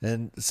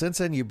 And since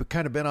then, you've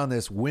kind of been on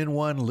this win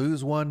one,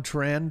 lose one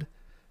trend.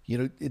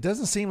 It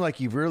doesn't seem like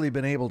you've really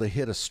been able to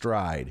hit a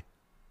stride.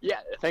 Yeah,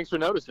 thanks for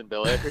noticing,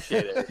 Billy. I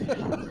appreciate it.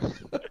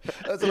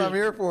 That's what I'm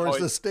here for, is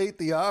to state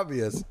the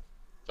obvious.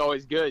 It's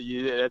always good.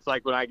 It's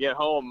like when I get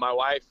home, my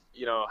wife,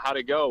 how'd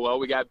it go? Well,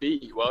 we got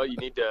beat. Well, you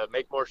need to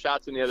make more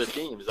shots than the other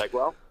team. It's like,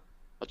 well,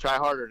 I'll try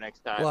harder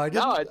next time. Well,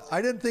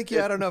 I didn't think you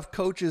had enough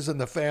coaches in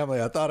the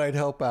family. I thought I'd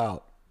help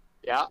out.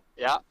 Yeah.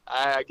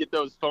 I get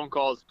those phone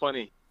calls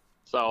plenty.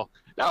 So,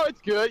 no,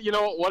 it's good.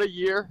 What a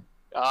year.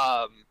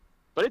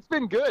 But it's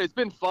been good. It's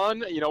been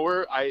fun.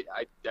 I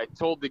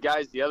told the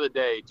guys the other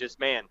day, just,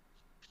 man,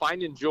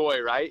 finding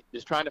joy, right?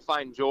 Just trying to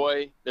find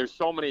joy. There's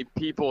so many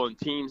people and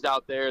teams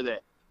out there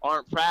that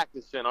aren't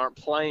practicing, aren't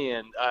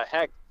playing.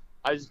 Heck,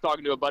 I was just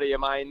talking to a buddy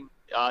of mine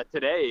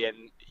today,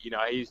 and,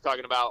 he was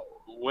talking about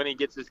when he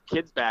gets his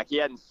kids back. He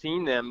hadn't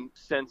seen them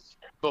since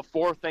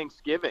before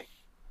Thanksgiving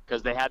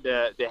because they had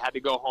to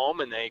go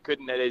home, and they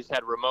just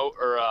had remote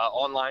or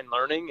online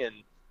learning, and,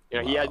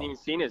 he hadn't even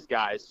seen his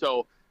guys.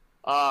 So,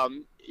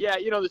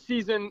 the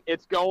season,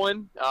 it's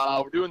going.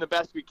 We're doing the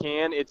best we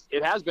can. It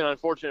has been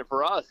unfortunate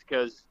for us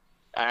because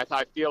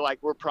I feel like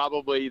we're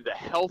probably the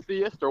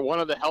healthiest or one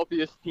of the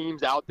healthiest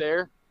teams out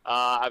there.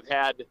 I've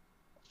had,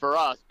 for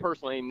us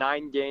personally,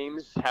 9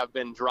 games have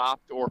been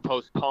dropped or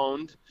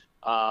postponed.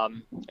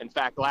 In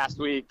fact, last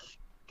week,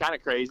 kind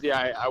of crazy,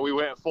 we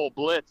went full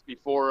blitz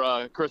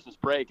before Christmas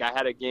break. I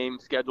had a game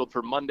scheduled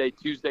for Monday,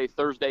 Tuesday,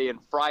 Thursday, and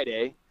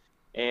Friday.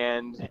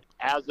 And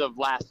as of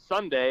last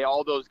Sunday,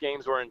 all those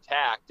games were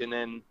intact. And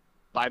then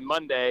by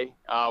Monday,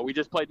 we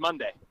just played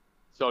Monday.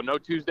 So no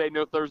Tuesday,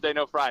 no Thursday,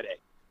 no Friday.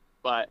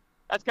 But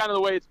that's kind of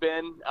the way it's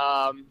been.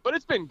 But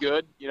it's been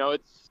good.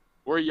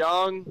 We're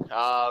young.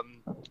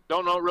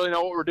 Don't really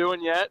know what we're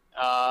doing yet.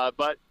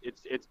 But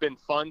it's been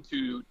fun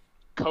to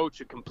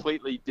coach a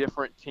completely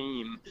different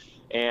team.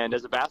 And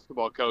as a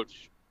basketball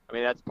coach,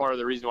 that's part of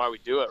the reason why we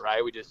do it,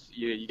 right? We just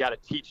you got to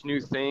teach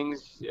new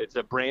things. It's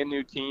a brand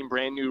new team,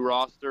 brand new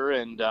roster,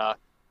 and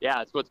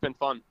it's what's been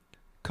fun.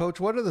 Coach,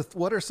 what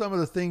are some of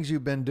the things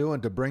you've been doing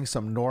to bring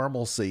some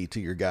normalcy to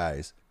your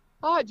guys?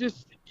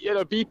 Just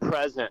be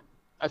present.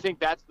 I think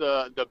that's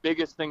the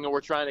biggest thing that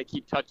we're trying to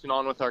keep touching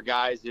on with our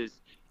guys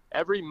is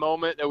every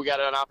moment that we got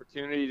an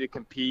opportunity to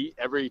compete,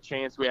 every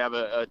chance we have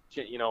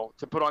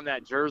to put on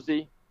that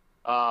jersey.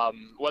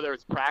 Whether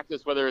it's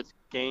practice, whether it's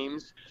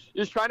games,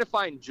 just trying to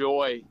find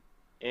joy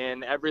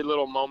in every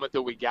little moment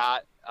that we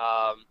got.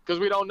 Because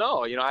we don't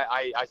know,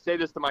 I say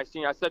this to my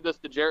senior, I said this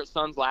to Jarrett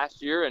Sons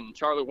last year and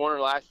Charlie Warner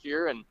last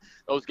year. And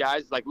those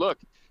guys like, look,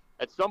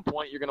 at some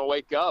point you're going to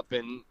wake up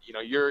and,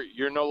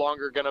 you're no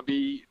longer going to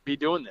be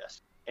doing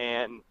this.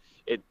 And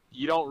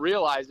you don't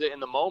realize it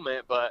in the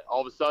moment, but all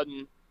of a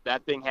sudden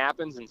that thing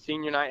happens and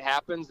senior night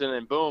happens. And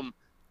then boom,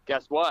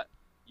 guess what?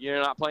 You're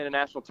not playing a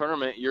national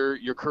tournament,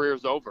 your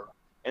career's over.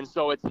 And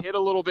so it's hit a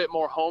little bit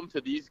more home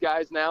to these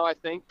guys now, I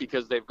think,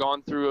 because they've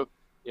gone through,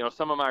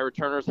 some of my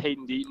returners,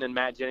 Hayden Deaton and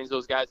Matt Jennings,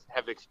 those guys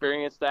have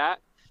experienced that.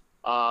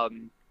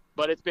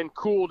 But it's been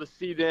cool to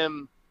see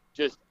them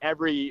just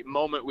every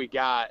moment we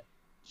got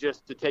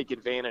just to take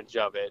advantage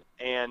of it.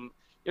 And,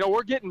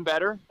 we're getting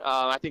better.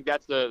 I think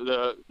that's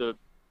the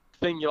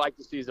thing you like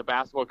to see as a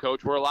basketball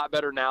coach. We're a lot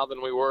better now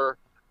than we were,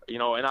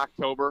 in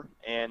October.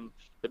 And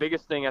the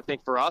biggest thing I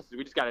think for us is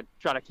we just got to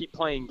try to keep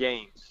playing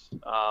games.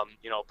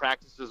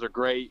 Practices are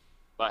great,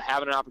 but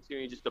having an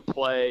opportunity just to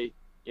play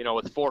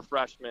with 4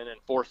 freshmen and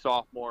 4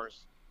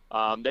 sophomores.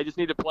 They just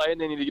need to play,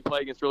 and they need to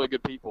play against really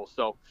good people.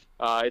 So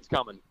it's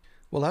coming.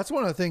 Well, that's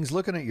one of the things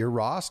looking at your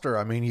roster.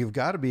 I mean, you've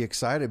got to be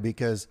excited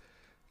because,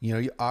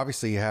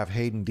 obviously you have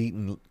Hayden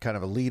Deaton, kind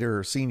of a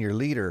leader, senior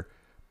leader,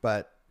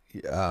 but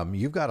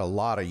you've got a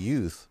lot of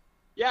youth.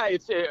 Yeah,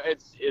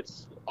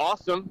 it's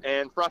awesome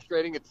and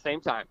frustrating at the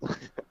same time.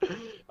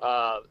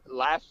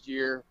 Last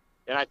year,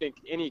 and I think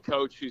any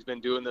coach who's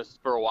been doing this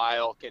for a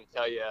while can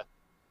tell you,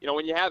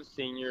 when you have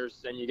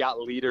seniors and you got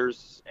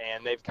leaders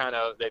and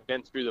they've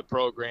been through the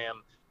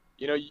program,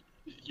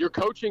 your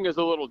coaching is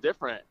a little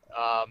different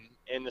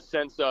in the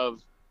sense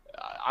of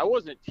I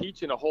wasn't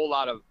teaching a whole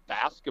lot of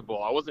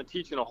basketball. I wasn't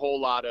teaching a whole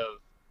lot of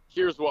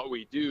here's what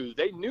we do.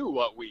 They knew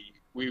what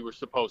we were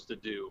supposed to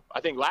do.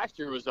 I think last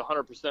year was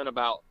 100%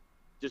 about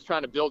just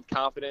trying to build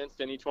confidence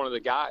in each one of the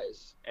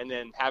guys and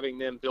then having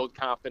them build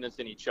confidence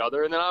in each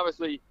other. And then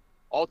obviously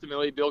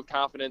ultimately build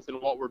confidence in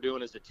what we're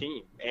doing as a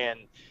team. And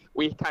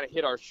we kind of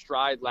hit our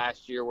stride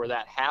last year where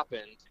that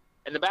happened.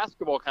 And the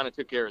basketball kind of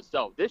took care of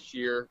itself. This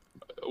year,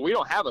 we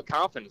don't have a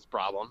confidence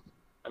problem.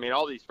 I mean,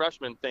 all these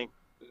freshmen think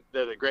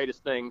they're the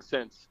greatest thing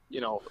since,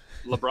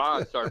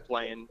 LeBron started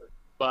playing.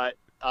 But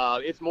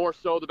it's more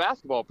so the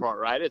basketball part,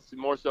 right? It's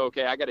more so,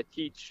 okay, I got to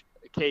teach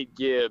Cade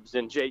Gibbs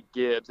and Jake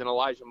Gibbs and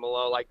Elijah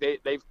Malone. Like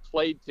they've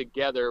played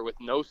together with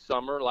no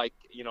summer like,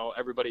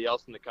 everybody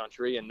else in the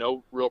country and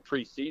no real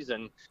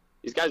preseason.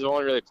 These guys have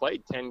only really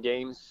played 10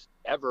 games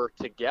ever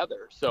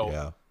together.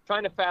 So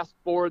trying to fast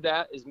forward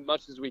that as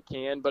much as we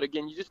can. But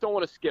again, you just don't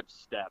want to skip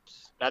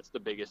steps. That's the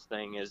biggest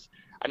thing is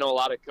I know a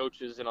lot of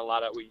coaches and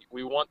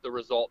we want the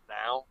result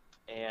now.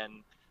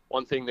 And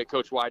one thing that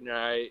Coach Wyden and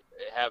I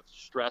have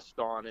stressed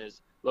on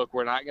is, look,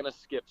 we're not going to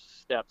skip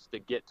steps to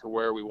get to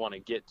where we want to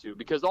get to,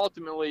 because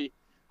ultimately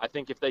I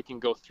think if they can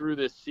go through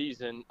this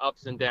season,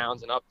 ups and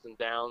downs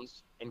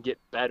and get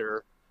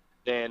better,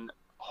 then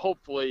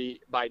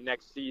hopefully by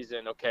next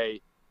season,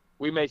 okay,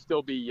 we may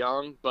still be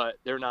young, but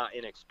they're not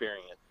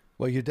inexperienced.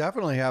 Well, you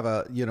definitely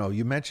have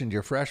you mentioned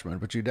your freshman,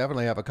 but you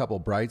definitely have a couple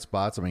bright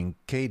spots. I mean,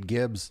 Cade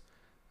Gibbs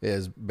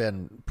has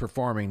been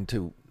performing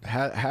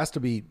has to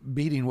be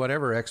beating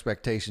whatever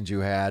expectations you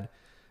had.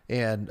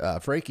 And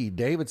Frankie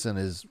Davidson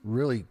is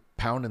really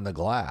pounding the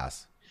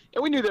glass.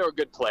 And we knew they were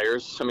good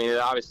players. I mean,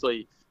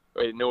 obviously,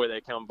 we know where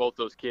they come, both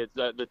those kids.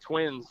 The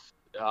twins,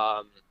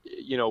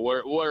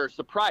 were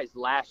surprised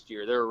last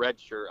year. They were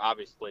redshirt,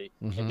 obviously,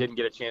 and didn't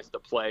get a chance to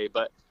play.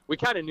 But we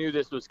kind of knew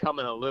this was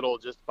coming a little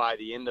just by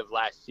the end of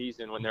last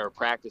season when they were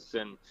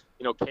practicing.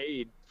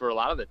 Cade, for a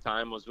lot of the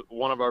time, was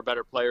one of our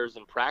better players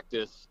in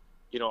practice,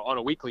 on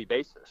a weekly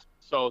basis.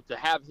 So to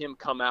have him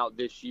come out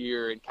this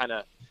year and kind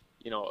of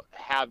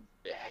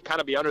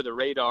be under the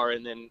radar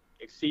and then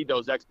exceed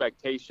those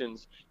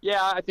expectations. Yeah,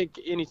 I think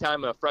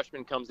anytime a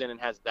freshman comes in and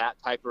has that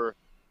type of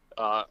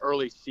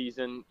early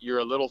season, you're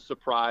a little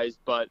surprised.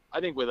 But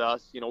I think with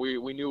us,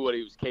 we knew what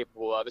he was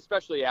capable of,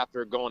 especially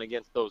after going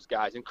against those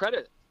guys. And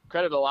credit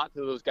a lot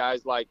to those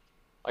guys like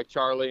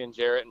Charlie and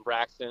Jarrett and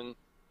Braxton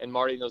and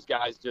Marty and those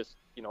guys. Just,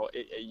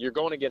 you're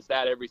going against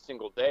that every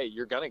single day.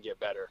 You're going to get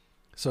better.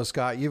 So,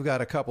 Scott, you've got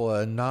a couple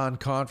of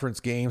non-conference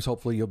games.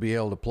 Hopefully you'll be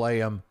able to play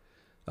them.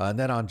 And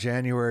then on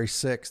January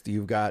 6th,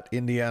 you've got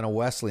Indiana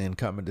Wesleyan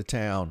coming to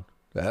town.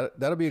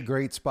 That'll be a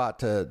great spot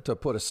to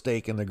put a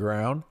stake in the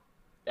ground.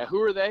 Yeah,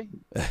 who are they?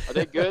 Are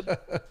they good? I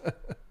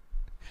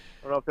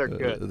don't know if they're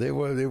good. They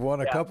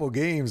won a couple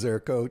games there,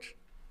 Coach.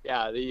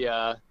 Yeah,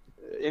 they're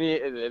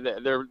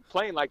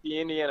playing like the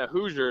Indiana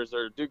Hoosiers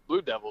or Duke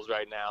Blue Devils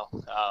right now.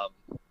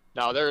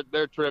 No,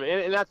 they're terrific,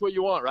 and that's what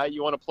you want, right?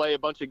 You want to play a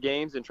bunch of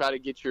games and try to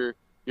get your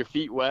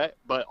feet wet,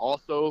 but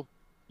also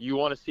you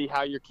want to see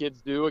how your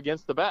kids do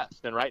against the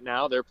best. And right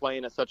now they're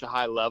playing at such a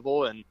high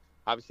level and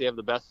obviously have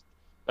the best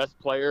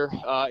player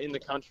in the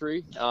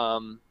country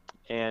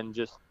and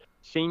just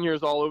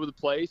seniors all over the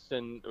place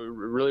and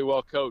really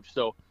well coached.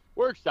 So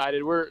we're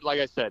excited. We're, like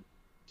I said,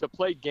 to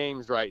play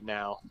games right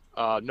now,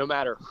 no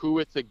matter who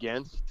it's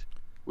against,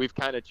 we've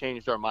kind of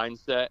changed our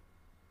mindset.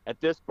 At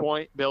this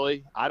point,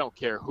 Billy, I don't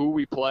care who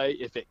we play.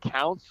 If it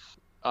counts,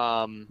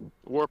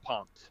 we're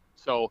pumped.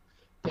 So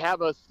to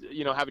have us,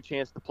 have a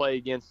chance to play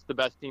against the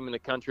best team in the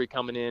country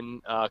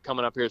coming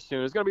up here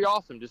soon, it's going to be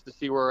awesome just to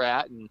see where we're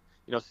at and,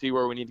 see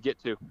where we need to get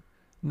to.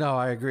 No,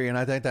 I agree. And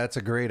I think that's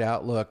a great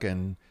outlook.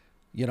 And,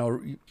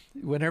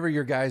 whenever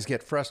your guys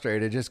get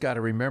frustrated, just got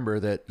to remember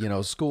that,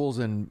 schools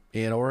in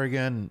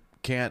Oregon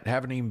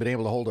haven't even been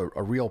able to hold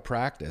a real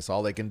practice.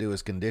 All they can do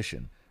is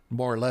condition,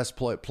 more or less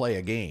play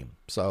a game.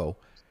 So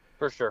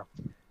for sure.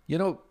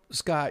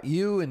 Scott,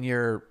 you and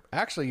your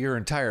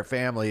entire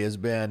family has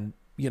been,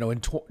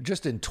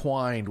 just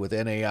entwined with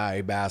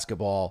NAIA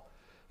basketball.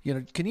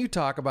 Can you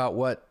talk about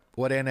what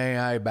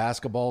NAIA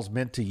basketball's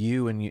meant to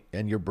you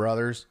and your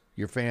brothers,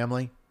 your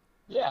family?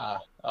 Yeah.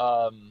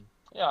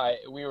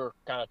 We were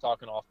kind of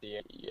talking off the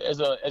air.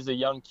 As a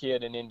young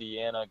kid in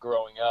Indiana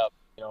growing up,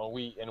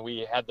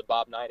 we had the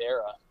Bob Knight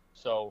era.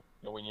 So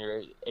when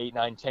you're 8,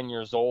 9, 10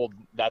 years old,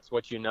 that's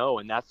what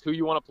and that's who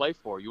you want to play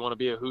for. You want to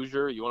be a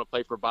Hoosier. You want to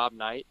play for Bob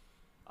Knight.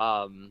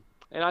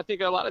 And I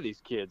think a lot of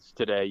these kids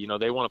today, you know,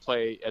 they want to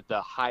play at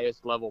the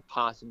highest level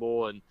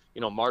possible and,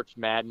 you know, March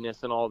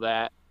Madness and all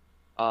that.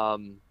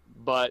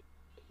 But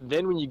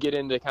then when you get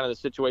into kind of the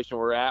situation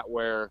we're at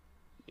where,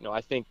 you know,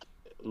 I think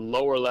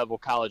lower level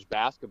college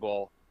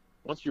basketball,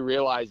 once you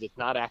realize it's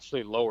not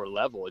actually lower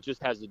level, it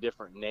just has a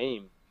different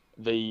name.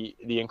 The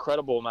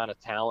incredible amount of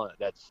talent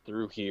that's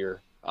through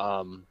here,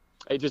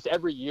 it just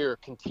every year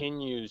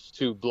continues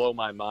to blow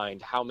my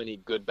mind how many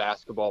good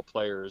basketball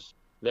players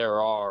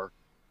there are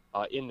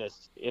in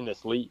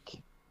this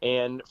league.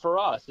 And for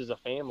us as a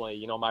family,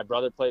 you know, my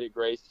brother played at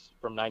Grace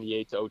from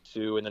 98 to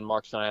 02, and then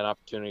Mark's and I had an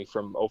opportunity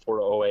from 04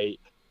 to 08.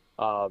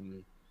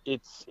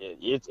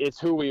 It's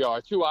who we are.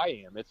 It's who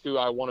I am. It's who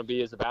I want to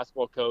be as a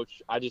basketball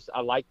coach.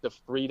 I like the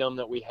freedom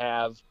that we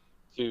have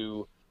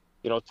to,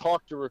 you know,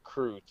 talk to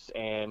recruits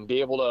and be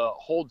able to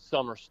hold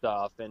summer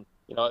stuff. And,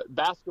 you know,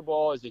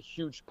 basketball is a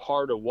huge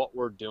part of what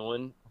we're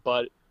doing.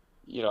 But,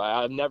 you know,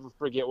 I'll never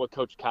forget what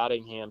Coach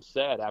Cottingham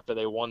said after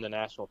they won the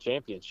national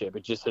championship.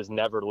 It just has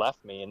never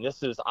left me. And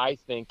this is, I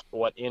think,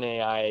 what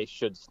NAIA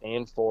should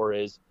stand for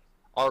is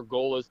our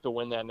goal is to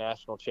win that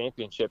national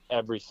championship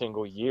every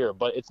single year,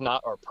 but it's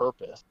not our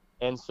purpose.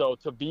 And so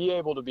to be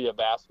able to be a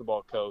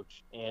basketball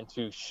coach and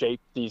to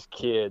shape these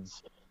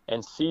kids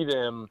and see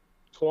them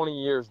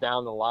 20 years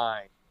down the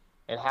line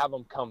and have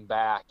them come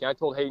back. And I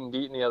told Hayden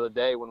Deaton the other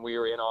day when we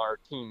were in our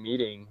team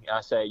meeting,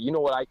 I say, you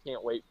know what I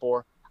can't wait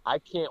for? I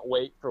can't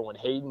wait for when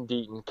Hayden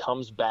Deaton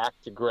comes back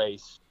to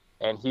Grace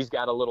and he's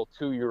got a little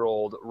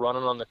 2-year-old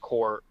running on the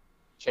court,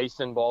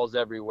 chasing balls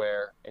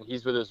everywhere, and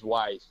he's with his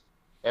wife.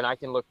 And I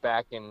can look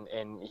back and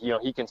you know,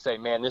 he can say,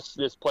 man,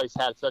 this place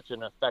had such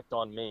an effect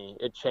on me.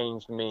 It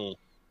changed me.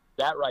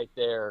 That right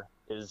there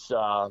is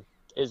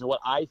what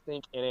I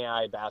think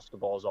NAIA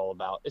basketball is all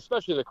about,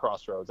 especially the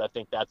Crossroads. I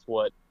think that's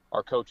what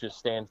our coaches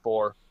stand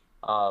for.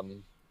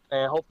 And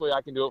hopefully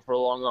I can do it for a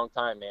long, long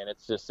time, man.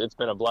 It's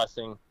been a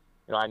blessing.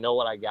 You know, I know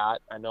what I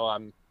got. I know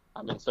I'm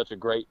in such a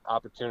great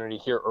opportunity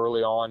here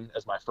early on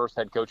as my first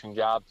head coaching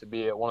job to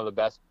be at one of the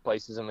best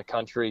places in the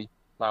country,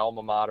 my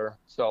alma mater.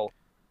 So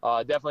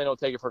definitely don't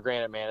take it for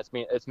granted, man.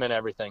 It's meant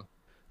everything.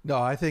 No,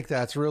 I think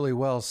that's really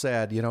well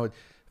said. You know,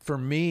 for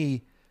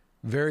me,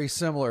 very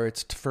similar.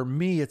 For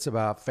me, it's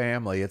about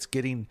family. It's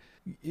getting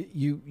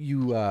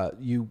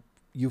you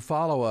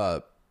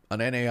follow an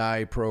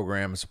NAI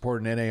program,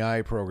 support an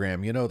NAI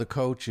program. You know the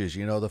coaches,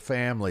 you know the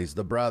families,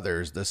 the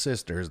brothers, the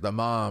sisters, the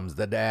moms,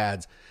 the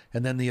dads,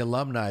 and then the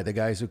alumni, the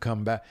guys who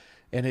come back.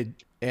 And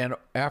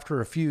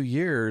after a few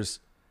years,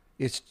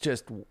 it's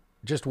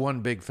just one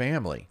big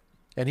family.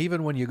 And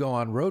even when you go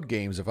on road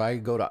games, if I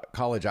go to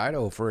College,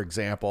 Idaho, for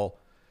example,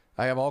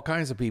 I have all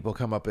kinds of people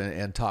come up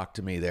and talk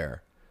to me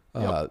there.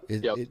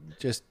 It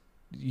just,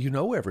 you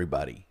know,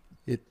 everybody.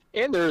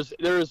 And there's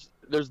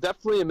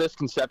definitely a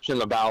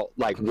misconception about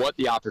like what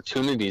the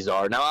opportunities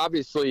are. Now,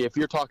 obviously, if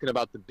you're talking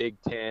about the Big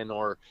Ten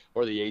or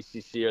the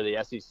ACC or the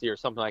SEC or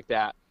something like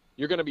that,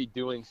 you're going to be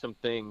doing some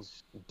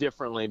things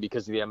differently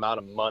because of the amount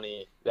of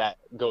money that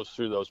goes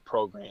through those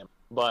programs.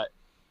 But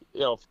you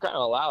know, for crying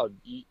out loud,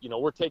 you know,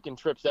 we're taking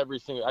trips every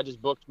single. I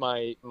just booked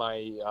my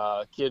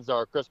kids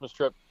our Christmas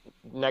trip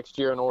next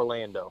year in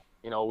Orlando.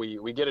 You know,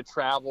 we get to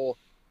travel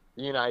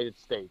the United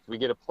States. We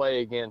get to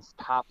play against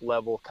top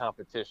level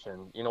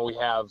competition. You know,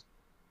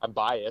 I'm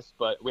biased,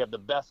 but we have the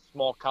best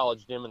small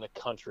college gym in the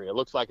country. It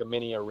looks like a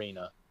mini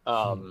arena.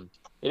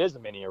 It is a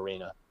mini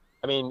arena.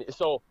 I mean,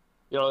 so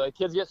you know, the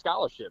kids get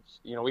scholarships.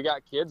 You know, we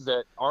got kids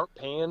that aren't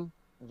paying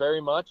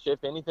very much,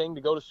 if anything, to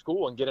go to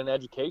school and get an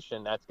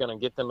education that's going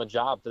to get them a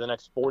job for the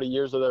next 40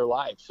 years of their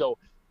life. So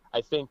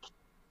I think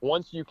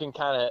once you can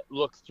kind of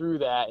look through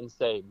that and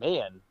say,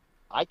 man,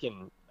 I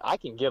can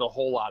get a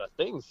whole lot of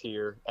things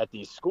here at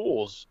these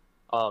schools,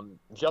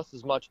 just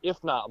as much, if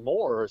not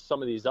more, as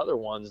some of these other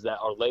ones that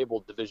are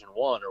labeled Division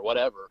I or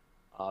whatever.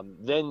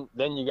 Then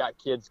you got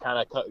kids kind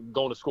of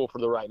going to school for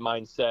the right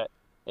mindset,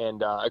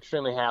 and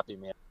extremely happy,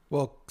 man.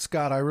 Well,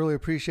 Scott, I really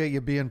appreciate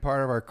you being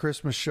part of our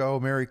Christmas show.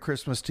 Merry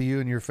Christmas to you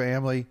and your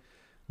family.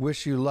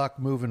 Wish you luck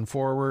moving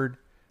forward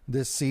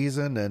this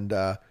season, and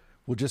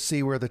we'll just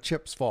see where the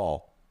chips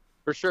fall.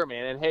 For sure,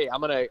 man. And hey, I'm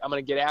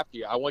gonna get after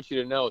you. I want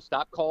you to know,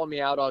 stop calling me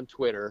out on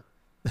Twitter.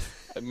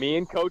 Me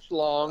and Coach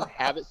Long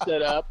have it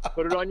set up.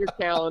 Put it on your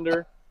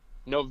calendar.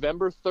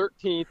 November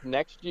 13th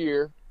next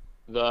year,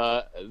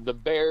 the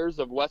Bears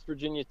of West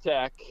Virginia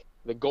Tech,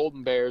 the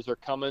Golden Bears, are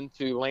coming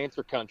to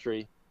Lancer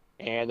Country.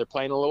 And they're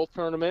playing a little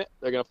tournament.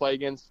 They're going to play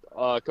against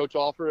Coach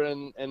Alford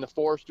and the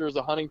Foresters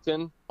of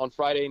Huntington on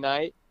Friday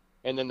night.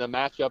 And then the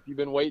matchup you've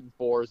been waiting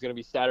for is going to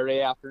be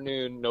Saturday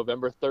afternoon,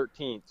 November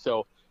 13th.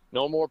 So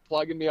no more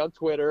plugging me on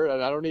Twitter,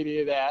 and I don't need any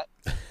of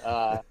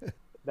that.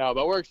 No,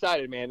 but we're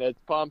excited, man. It's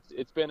pumped.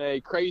 It's been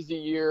a crazy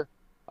year.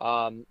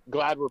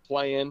 Glad we're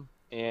playing,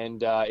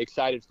 and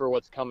excited for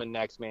what's coming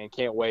next, man.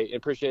 Can't wait.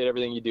 Appreciate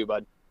everything you do,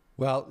 bud.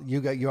 Well,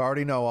 you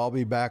already know I'll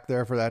be back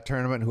there for that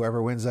tournament.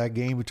 Whoever wins that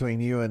game between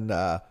you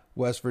and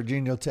West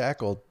Virginia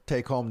Tech will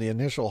take home the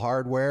initial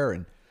hardware,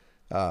 and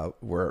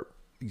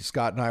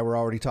Scott and I were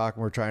already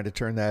talking. We're trying to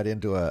turn that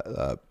into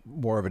a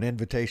more of an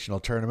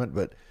invitational tournament,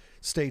 but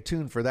stay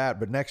tuned for that.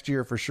 But next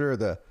year, for sure,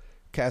 the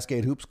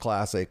Cascade Hoops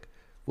Classic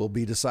will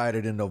be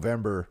decided in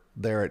November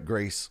there at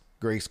Grace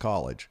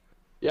College.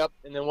 Yep.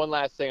 And then one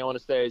last thing I want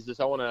to say is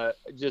I want to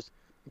just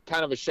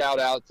kind of a shout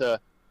out to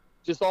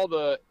just all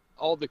the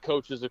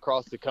coaches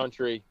across the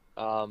country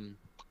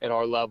at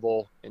our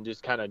level, and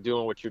just kind of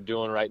doing what you're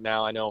doing right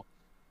now. I know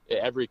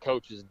every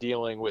coach is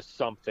dealing with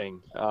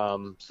something.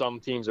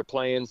 Some teams are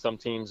playing, some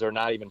teams are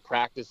not even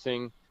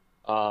practicing.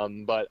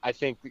 But I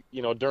think,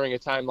 during a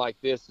time like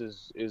this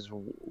is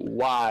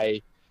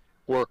why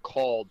we're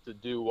called to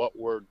do what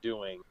we're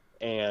doing.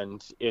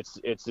 And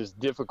it's as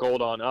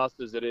difficult on us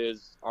as it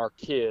is our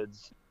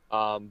kids.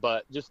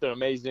 But just an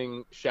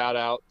amazing shout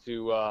out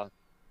to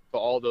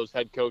all those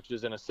head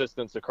coaches and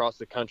assistants across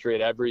the country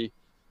at every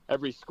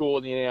school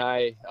in the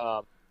NAIA.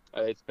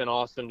 It's been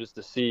awesome just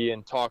to see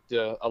and talk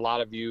to a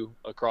lot of you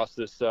across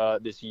this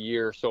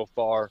year so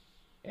far,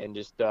 and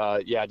just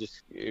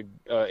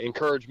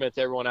encouragement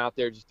to everyone out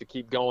there just to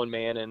keep going,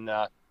 man. And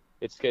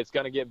it's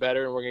going to get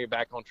better, and we're going to get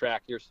back on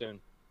track here soon.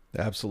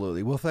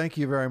 Absolutely. Well, thank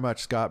you very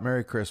much, Scott.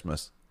 Merry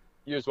Christmas.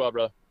 You as well,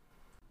 brother.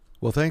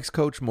 Well, thanks,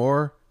 Coach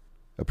Moore.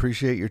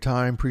 Appreciate your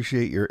time.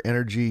 Appreciate your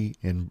energy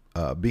in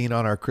being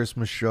on our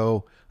Christmas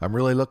show. I'm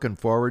really looking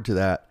forward to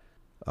that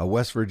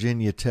West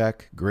Virginia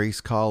Tech Grace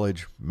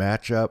College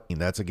matchup. And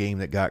that's a game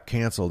that got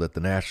canceled at the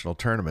national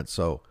tournament.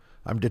 So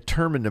I'm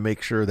determined to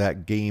make sure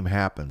that game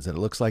happens, and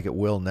it looks like it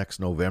will next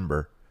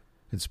November.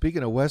 And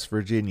speaking of West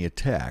Virginia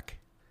Tech,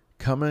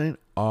 coming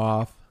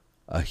off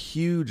a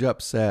huge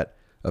upset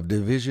of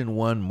Division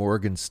I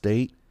Morgan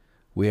State,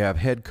 we have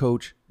head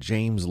coach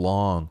James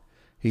Long.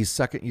 He's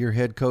second-year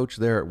head coach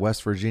there at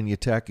West Virginia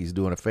Tech. He's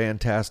doing a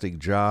fantastic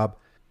job,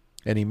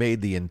 and he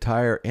made the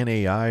entire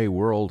NAIA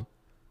world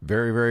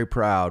very, very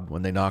proud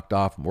when they knocked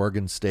off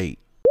Morgan State.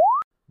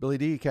 Billy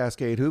D,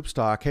 Cascade Hoops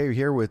Talk. Hey,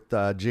 here with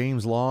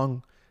James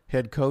Long,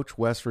 head coach,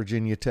 West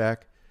Virginia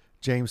Tech.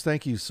 James,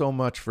 thank you so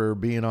much for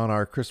being on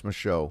our Christmas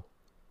show.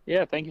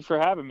 Yeah, thank you for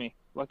having me.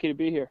 Lucky to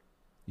be here.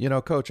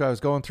 Coach, I was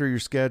going through your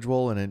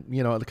schedule, and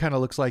it kind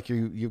of looks like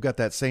you've got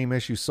that same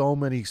issue so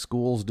many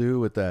schools do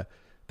with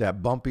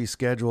that bumpy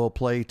schedule,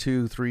 play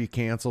 2-3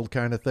 canceled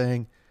kind of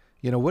thing.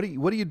 What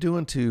are you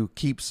doing to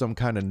keep some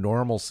kind of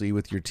normalcy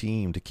with your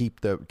team, to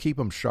keep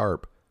them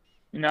sharp?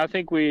 I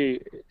think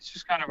it's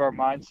just kind of our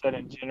mindset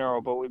in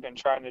general, but we've been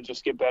trying to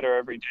just get better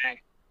every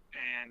day.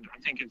 And I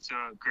think it's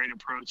a great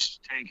approach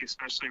to take,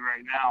 especially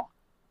right now.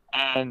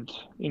 And,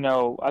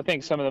 I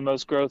think some of the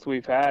most growth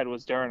we've had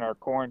was during our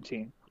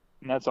quarantine.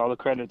 And that's all the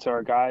credit to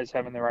our guys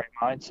having the right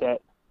mindset.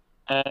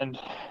 And,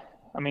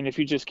 if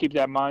you just keep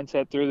that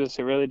mindset through this,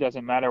 it really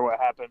doesn't matter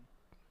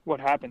what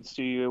happens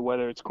to you,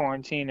 whether it's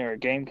quarantine or a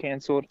game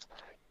canceled.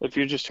 If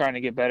you're just trying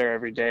to get better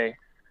every day,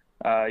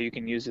 you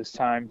can use this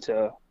time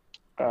to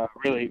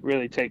really,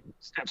 really take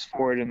steps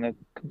forward in the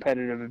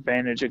competitive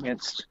advantage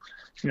against,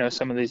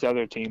 some of these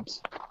other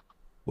teams.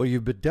 Well,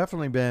 you've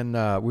definitely been,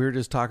 we were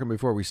just talking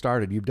before we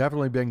started, you've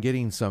definitely been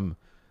getting some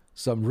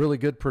really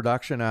good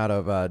production out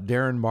of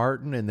Darren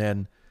Martin, and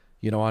then,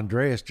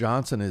 Andreas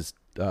Johnson is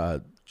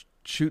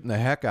shooting the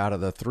heck out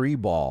of the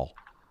 3-ball.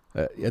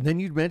 And then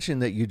you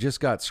mentioned that you just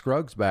got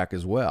Scruggs back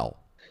as well.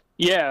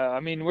 Yeah,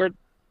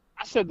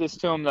 I said this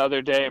to him the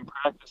other day in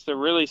practice. They're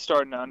really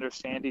starting to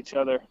understand each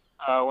other.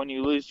 When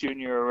you lose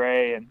Junior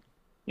Array and,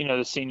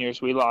 the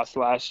seniors we lost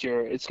last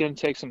year, it's going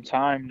to take some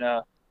time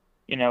to,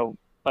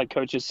 like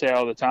coaches say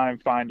all the time,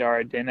 find our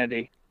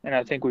identity. And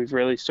I think we've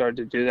really started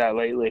to do that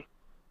lately.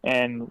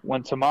 And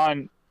when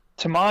Taman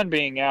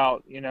being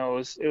out, it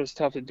was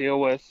tough to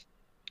deal with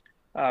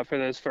for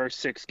those first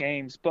 6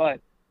 games. But,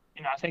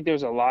 I think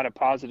there's a lot of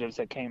positives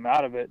that came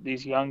out of it.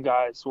 These young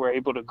guys were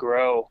able to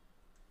grow,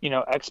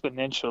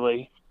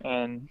 exponentially,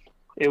 and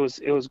it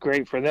was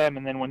great for them.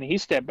 And then when he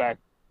stepped back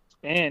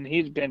in,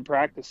 he'd been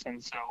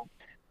practicing. So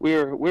we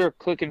were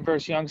clicking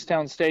versus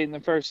Youngstown State in the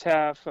first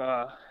half.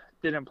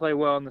 Didn't play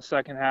well in the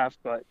second half,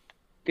 but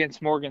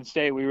against Morgan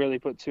State, we really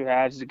put 2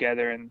 halves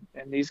together, and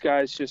these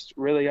guys just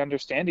really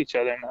understand each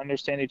other and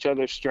understand each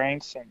other's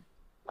strengths. And,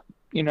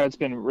 it's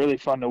been really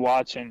fun to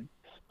watch, and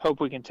hope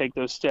we can take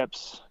those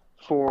steps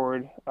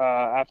forward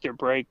after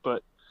break.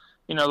 But,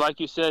 like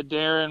you said,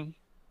 Darren,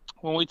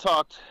 when we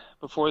talked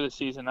before the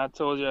season, I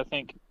told you, I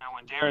think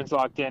when Darren's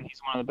locked in, he's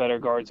one of the better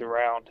guards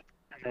around.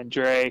 And then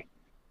Dre,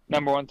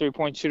 number 1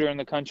 3-point shooter in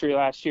the country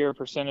last year,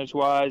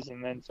 percentage-wise.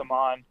 And then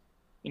Saman,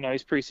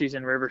 he's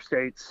preseason River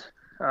State's.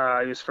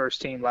 He was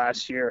first team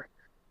last year.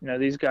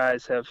 These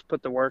guys have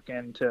put the work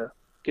in to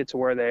get to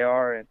where they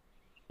are. And,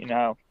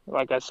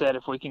 like I said,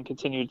 if we can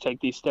continue to take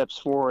these steps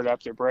forward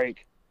after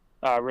break,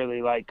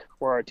 really like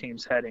where our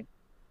team's heading.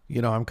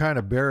 I'm kind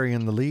of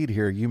burying the lead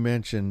here. You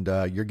mentioned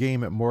your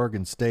game at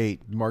Morgan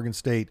State. Morgan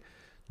State,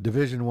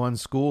 Division I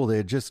school.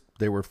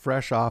 They were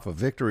fresh off a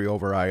victory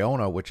over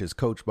Iona, which is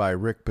coached by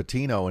Rick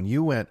Pitino, and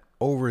you went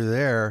over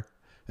there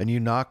and you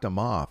knocked them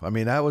off.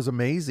 That was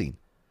amazing.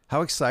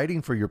 How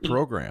exciting for your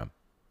program.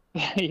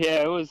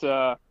 Yeah, it was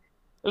a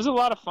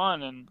lot of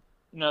fun, and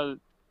I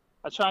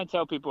try and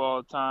tell people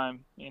all the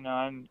time.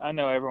 I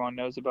know everyone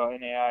knows about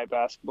NAIA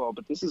basketball,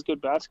 but this is good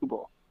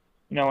basketball.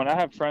 when I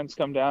have friends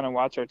come down and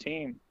watch our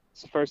team,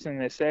 it's the first thing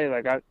they say.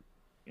 Like,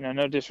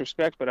 no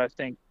disrespect, but I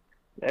think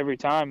every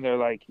time they're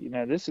like,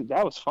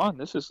 that was fun.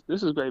 This is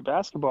great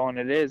basketball, and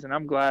it is. And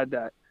I'm glad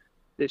that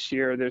this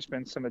year there's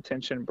been some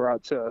attention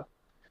brought to,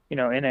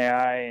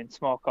 NAI and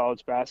small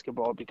college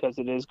basketball, because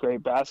it is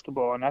great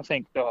basketball. And I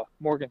think the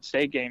Morgan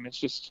State game is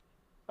just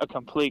a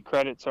complete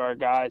credit to our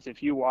guys.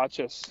 If you watch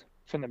us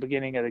from the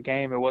beginning of the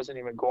game, it wasn't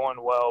even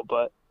going well,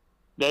 but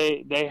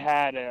they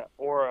had an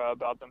aura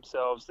about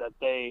themselves that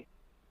they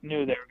knew they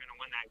were going to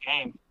win that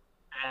game,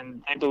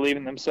 and they believe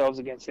in themselves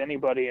against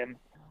anybody. And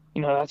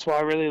that's why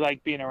I really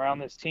like being around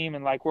this team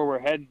and like where we're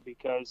heading,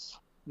 because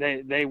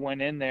they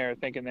went in there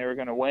thinking they were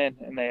going to win,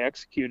 and they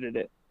executed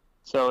it.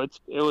 So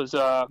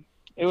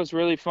it was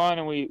really fun,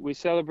 and we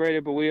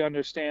celebrated, but we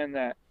understand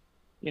that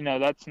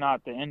that's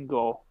not the end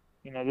goal.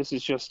 This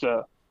is just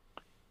a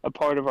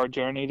part of our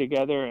journey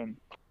together, and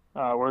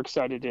we're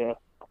excited to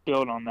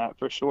build on that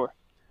for sure.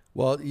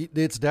 Well,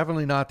 it's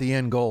definitely not the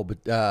end goal,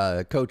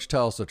 but Coach,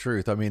 tell us the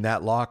truth. I mean,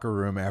 that locker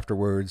room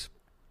afterwards,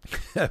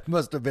 that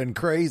must have been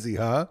crazy,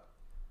 huh?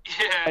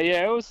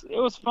 Yeah, it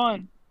was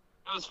fun.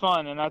 It was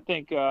fun, and I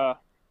think it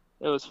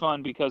was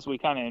fun because we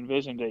kind of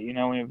envisioned it.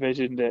 We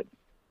envisioned it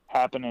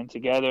happening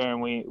together,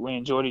 and we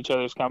enjoyed each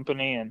other's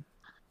company, and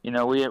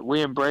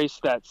we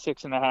embraced that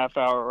 6.5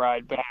 hour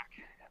ride back.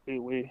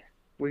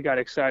 We got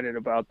excited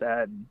about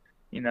that, and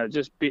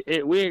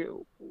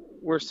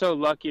we're so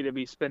lucky to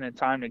be spending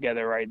time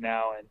together right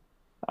now,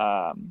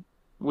 and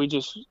we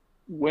just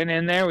went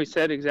in there. We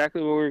said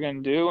exactly what we were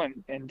going to do,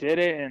 and did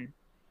it, and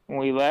when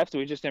we left,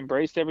 we just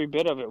embraced every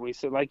bit of it. We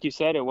said, like you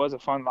said, it was a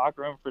fun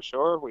locker room for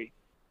sure. We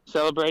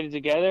celebrated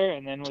together,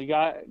 and then we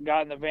got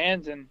in the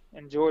vans and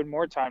enjoyed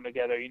more time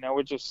together.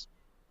 We're just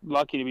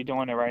lucky to be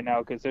doing it right now,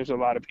 because there's a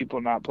lot of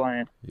people not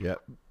playing. Yeah,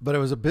 but it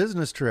was a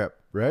business trip,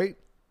 right?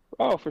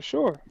 Oh, for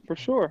sure.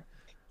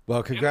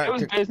 Well, congrats. It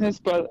was business,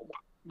 but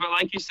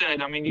like you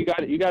said, I mean, you got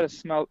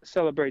to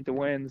celebrate the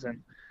wins,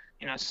 and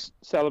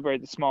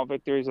celebrate the small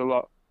victories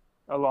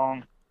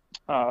along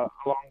the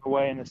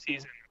way in the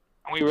season.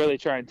 And we really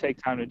try and take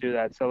time to do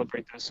that,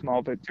 celebrate those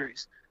small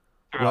victories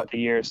throughout the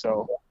year.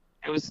 So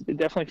it was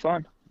definitely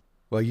fun.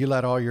 Well, you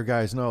let all your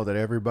guys know that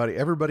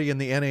everybody in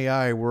the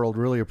NAI world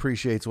really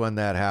appreciates when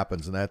that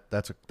happens, and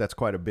that's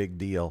quite a big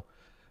deal.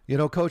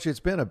 Coach, it's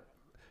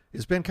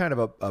been kind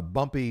of a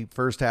bumpy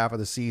first half of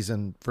the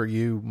season for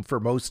you, for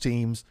most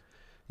teams.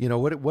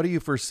 What do you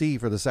foresee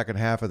for the second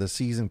half of the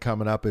season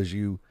coming up as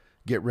you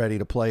get ready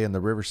to play in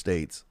the River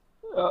States?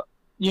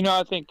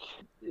 I think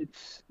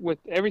it's, with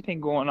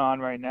everything going on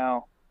right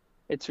now,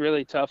 it's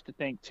really tough to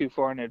think too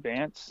far in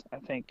advance. I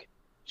think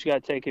you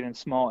got to take it in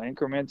small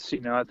increments.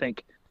 I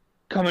think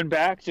coming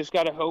back, just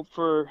got to hope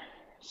for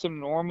some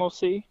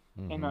normalcy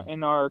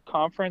in our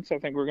conference. I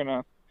think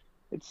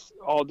it's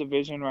all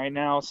division right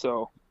now.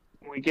 So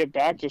when we get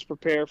back, just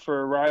prepare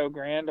for Rio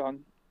Grande on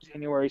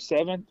January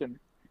 7th, and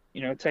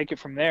take it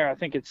from there. I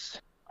think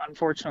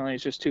unfortunately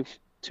it's just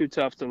too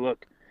tough to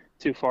look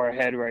too far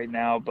ahead right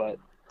now, but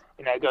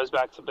it goes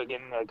back to the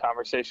beginning of the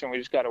conversation. We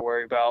just got to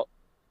worry about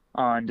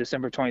on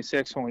December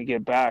 26th when we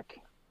get back,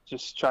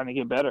 just trying to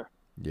get better.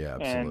 Yeah,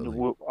 absolutely.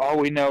 And all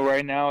we know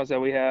right now is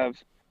that we have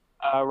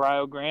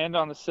Rio Grande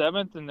on the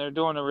 7th, and they're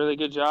doing a really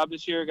good job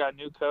this year. Got a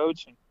new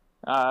coach,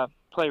 and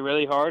play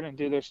really hard and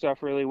do their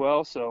stuff really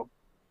well. So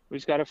we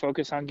just got to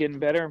focus on getting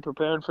better and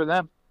preparing for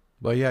them.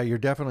 Well, yeah, you're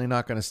definitely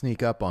not going to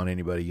sneak up on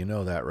anybody. You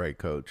know that, right,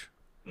 Coach?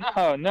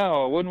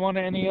 No, I wouldn't want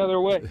it any other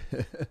way.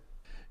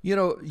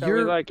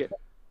 You're like it.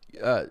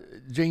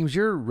 James,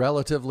 you're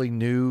relatively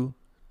new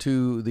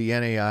to the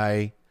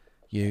NAI.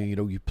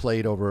 You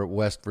played over at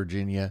West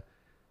Virginia.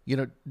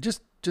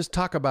 Just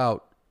talk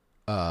about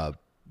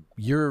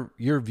your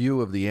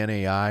view of the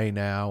NAI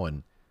now,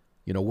 and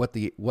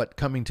what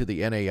coming to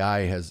the NAI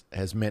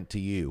has meant to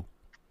you.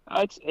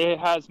 It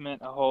has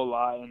meant a whole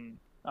lot, and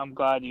I'm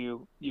glad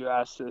you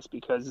asked this,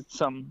 because it's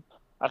something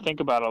I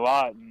think about a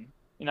lot. And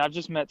I've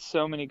just met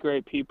so many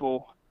great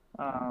people.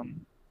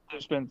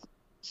 There's been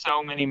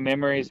so many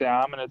memories that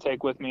I'm going to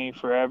take with me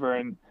forever,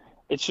 and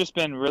it's just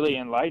been really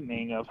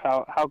enlightening of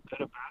how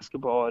good of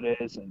basketball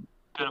it is, and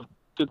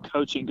good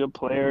coaching, good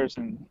players,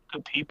 and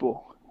good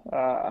people.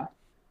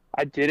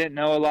 I didn't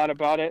know a lot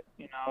about it.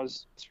 I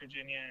was West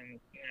Virginia, and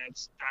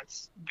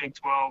that's Big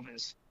 12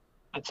 is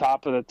the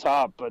top of the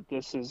top, but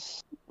this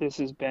has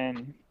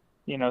been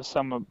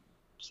some of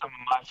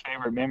my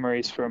favorite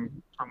memories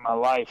from my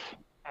life.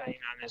 In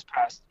this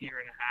past year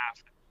and a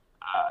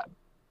half.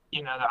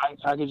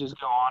 I could just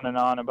go on and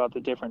on about the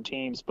different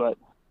teams, but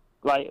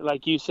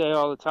like you say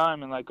all the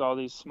time, and like all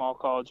these small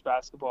college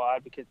basketball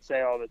advocates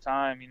say all the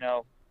time,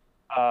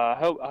 I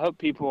hope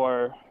people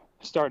are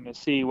starting to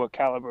see what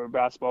caliber of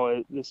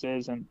basketball this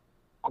is, and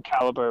what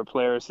caliber of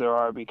players there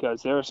are,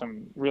 because there are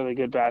some really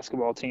good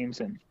basketball teams,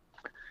 and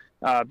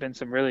been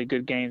some really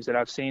good games that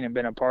I've seen and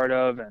been a part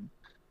of. And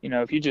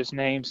if you just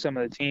name some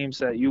of the teams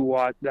that you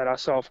watch, that I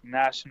saw from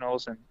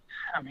nationals, and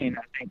I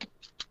think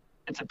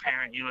it's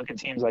apparent. You look at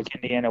teams like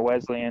Indiana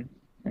Wesleyan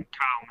and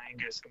Kyle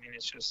Mangus.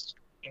 It's just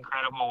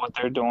incredible what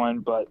they're doing.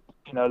 But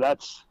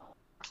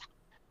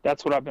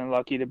that's what I've been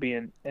lucky to be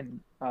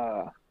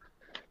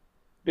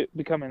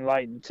become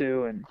enlightened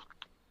to, and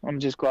I'm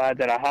just glad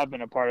that I have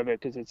been a part of it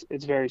because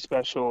it's very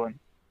special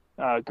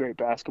and great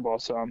basketball.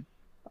 So I'm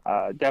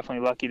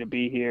definitely lucky to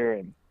be here,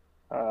 and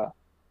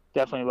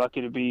definitely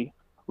lucky to be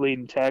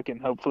leading Tech,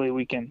 and hopefully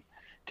we can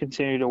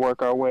continue to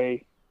work our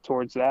way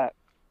towards that.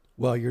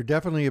 Well, you're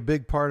definitely a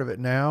big part of it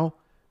now,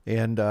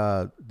 and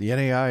the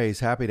NAIA is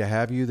happy to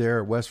have you there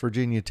at West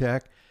Virginia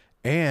Tech,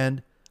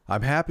 and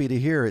I'm happy to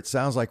hear it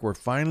sounds like we're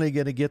finally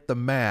going to get the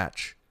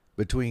match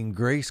between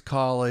Grace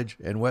College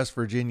and West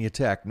Virginia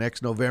Tech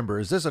next November.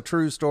 Is this a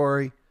true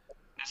story?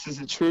 This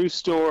is a true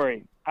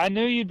story. I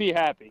knew you'd be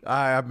happy.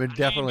 I've been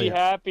definitely You'd be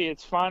happy.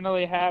 It's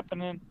finally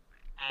happening.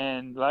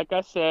 And like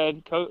I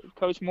said,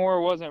 Coach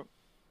Moore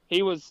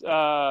he was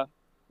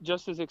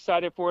just as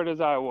excited for it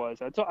as I was.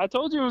 I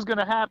told you it was going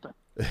to happen.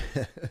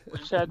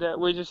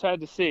 we just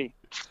had to see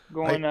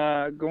going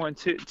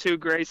to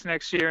Grace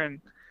next year. And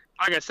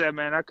like I said,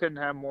 man, I couldn't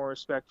have more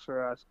respect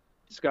for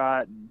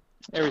Scott and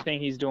everything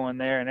he's doing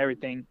there and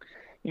everything,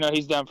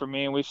 he's done for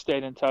me. And we've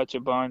stayed in touch a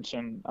bunch.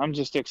 And I'm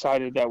just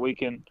excited that we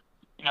can,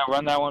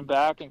 run that one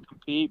back and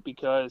compete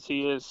because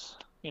he is,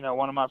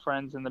 one of my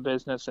friends in the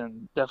business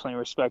and definitely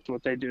respect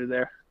what they do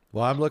there.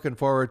 Well, I'm looking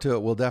forward to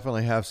it. We'll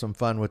definitely have some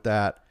fun with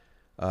that.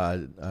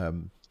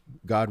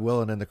 God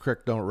willing, and the creek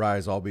don't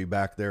rise, I'll be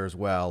back there as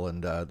well.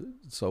 And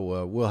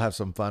so we'll have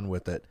some fun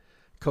with it.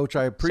 Coach,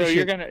 I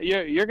appreciate. So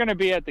you're gonna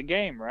be at the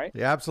game, right?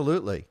 Yeah,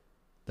 absolutely.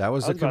 That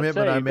was the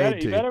commitment I made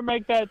to you. You better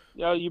make that.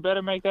 You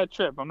better make that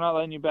trip. I'm not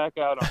letting you back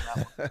out on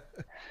that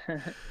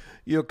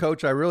one.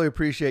 Coach, I really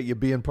appreciate you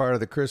being part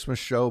of the Christmas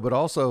show, but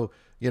also,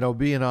 you've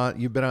been on,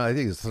 I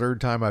think it's the third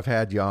time I've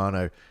had you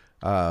on,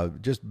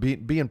 just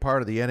being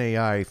part of the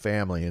NAIA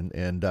family.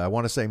 And I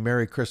want to say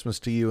Merry Christmas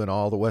to you and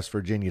all the West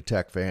Virginia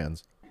Tech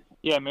fans.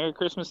 Yeah. Merry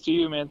Christmas to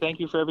you, man. Thank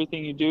you for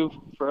everything you do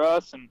for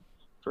us and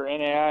for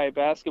NAIA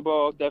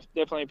basketball.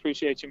 Definitely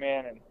appreciate you,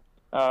 man. And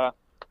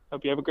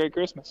hope you have a great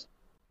Christmas.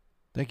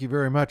 Thank you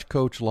very much,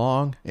 Coach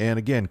Long. And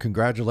again,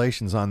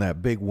 congratulations on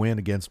that big win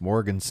against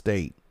Morgan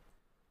State.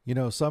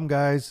 Some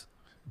guys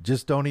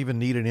just don't even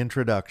need an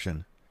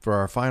introduction. For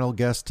our final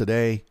guest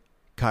today,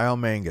 Kyle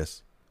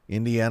Mangus,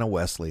 Indiana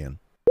Wesleyan.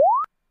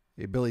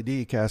 Hey, Billy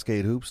D,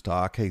 Cascade Hoops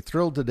Talk. Hey,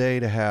 thrilled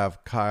today to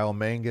have Kyle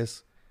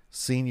Mangus,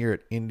 senior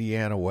at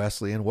Indiana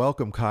Wesleyan.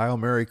 Welcome, Kyle.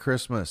 Merry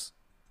Christmas.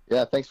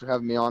 Yeah, thanks for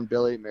having me on,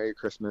 Billy. Merry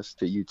Christmas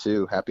to you,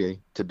 too. Happy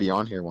to be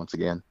on here once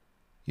again.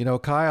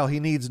 Kyle, he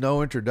needs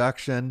no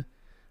introduction,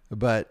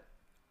 but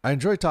I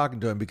enjoy talking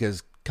to him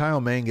because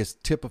Kyle Mangus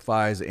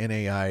typifies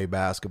NAIA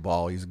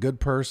basketball. He's a good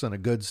person, a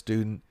good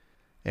student,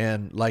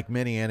 and like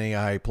many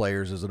NAIA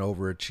players, is an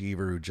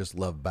overachiever who just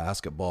loves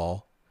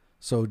basketball.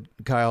 So,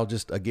 Kyle,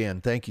 just again,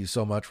 thank you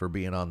so much for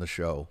being on the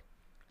show.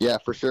 Yeah,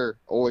 for sure.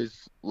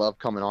 Always love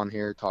coming on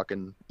here,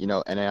 talking,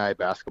 NAIA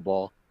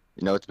basketball.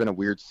 It's been a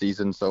weird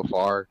season so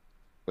far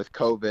with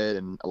COVID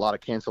and a lot of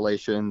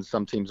cancellations.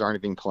 Some teams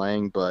aren't even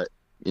playing, but,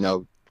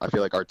 I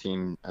feel like our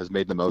team has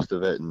made the most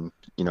of it and,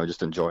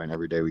 just enjoying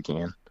every day we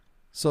can.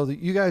 So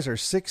you guys are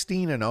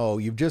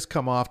 16-0. You've just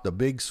come off the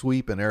big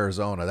sweep in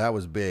Arizona. That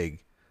was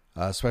big,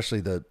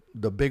 especially the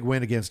big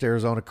win against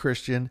Arizona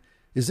Christian.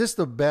 Is this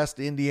the best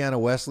Indiana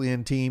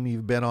Wesleyan team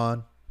you've been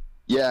on?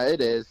 Yeah,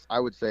 it is. I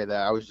would say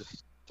that. I was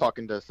just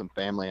talking to some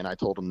family, and I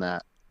told them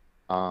that.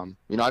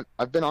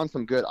 I've been on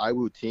some good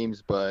IWU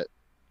teams, but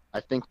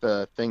I think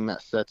the thing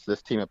that sets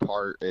this team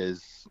apart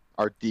is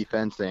our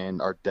defense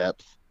and our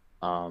depth.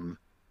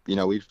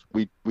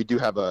 We do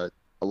have a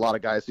lot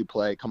of guys who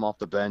come off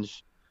the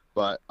bench.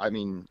 But, I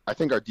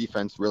think our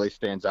defense really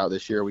stands out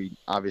this year. We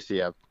obviously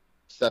have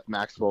Seth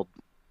Maxwell,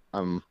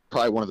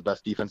 probably one of the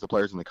best defensive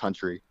players in the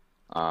country,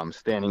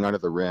 standing under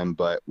the rim.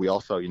 But we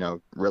also,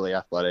 really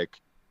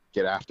athletic,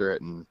 get after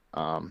it. And,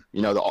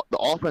 the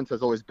offense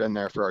has always been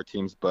there for our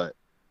teams, but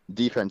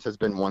defense has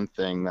been one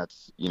thing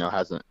that's,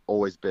 hasn't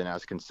always been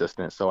as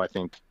consistent. So I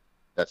think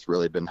that's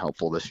really been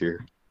helpful this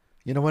year.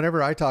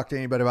 Whenever I talk to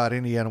anybody about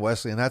Indiana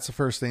Wesleyan, that's the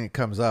first thing that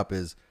comes up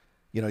is,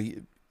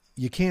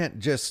 you can't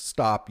just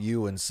stop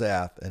you and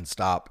Seth and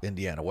stop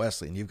Indiana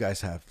Wesleyan. You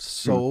guys have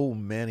so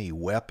many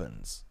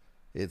weapons.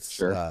 It's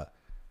sure.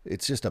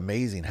 It's just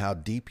amazing how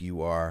deep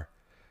you are.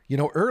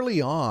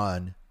 Early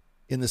on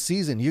in the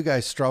season, you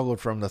guys struggled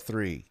from the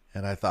three,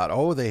 and I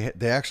thought,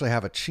 they actually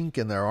have a chink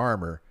in their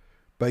armor.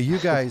 But you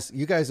guys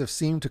have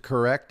seemed to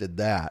corrected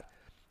that.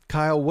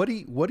 Kyle, what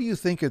do you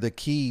think are the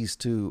keys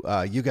to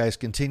you guys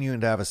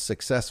continuing to have a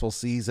successful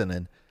season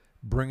and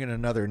bringing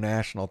another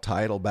national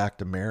title back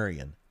to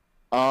Marion?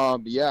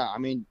 Yeah,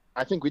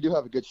 I think we do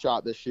have a good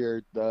shot this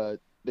year. The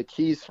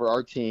keys for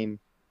our team,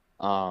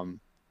 we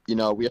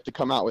have to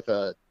come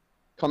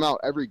out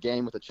every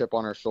game with a chip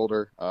on our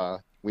shoulder.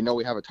 We know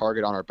we have a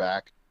target on our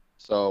back.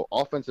 So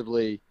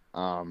offensively,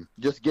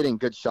 just getting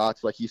good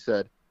shots, like you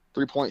said,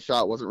 3-point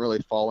shot wasn't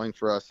really falling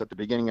for us at the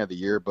beginning of the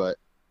year, but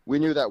we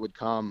knew that would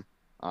come.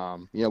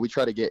 We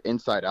try to get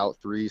inside out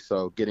three,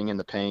 so getting in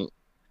the paint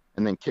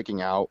and then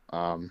kicking out.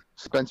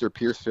 Spencer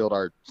Piercefield,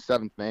 our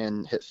seventh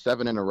man, hit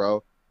 7 in a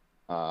row.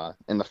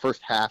 In the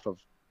first half of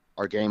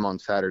our game on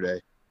Saturday.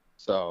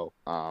 So,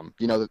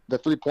 the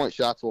 3-point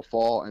shots will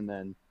fall, and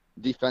then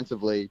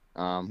defensively,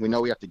 we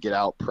know we have to get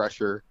out,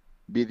 pressure,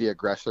 be the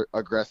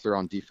aggressor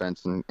on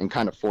defense, and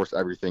kind of force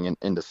everything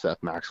into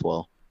Seth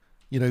Maxwell.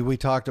 We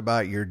talked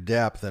about your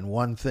depth, and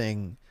one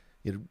thing,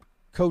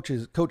 Coach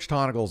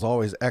Tonagel is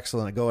always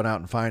excellent at going out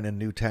and finding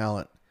new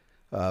talent.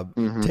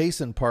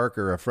 Tayson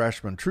Parker, a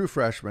freshman, true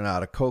freshman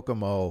out of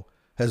Kokomo,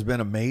 has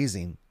been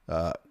amazing.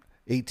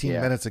 18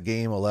 minutes a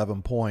game,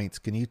 11 points.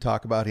 Can you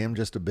talk about him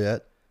just a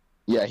bit?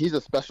 Yeah, he's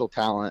a special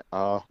talent.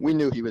 We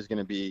knew he was going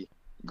to be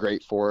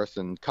great for us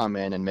and come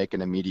in and make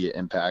an immediate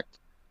impact.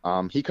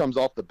 He comes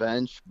off the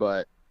bench,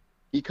 but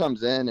he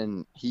comes in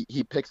and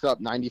he picks up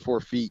 94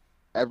 feet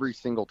every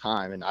single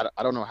time. And I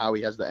don't know how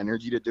he has the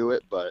energy to do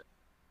it, but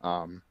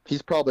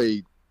he's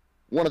probably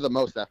one of the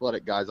most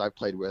athletic guys I've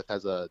played with.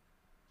 Has a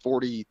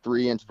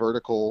 43-inch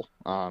vertical.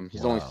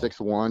 He's only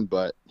 6'1",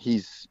 but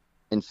he's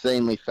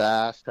insanely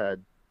fast.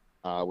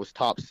 Was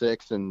top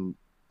 6 in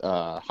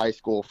high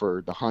school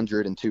for the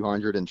 100 and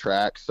 200 in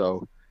track.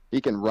 So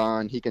he can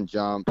run, he can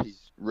jump.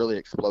 He's really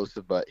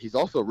explosive, but he's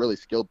also a really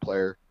skilled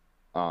player.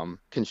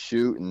 Can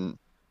shoot and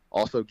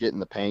also get in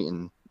the paint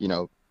and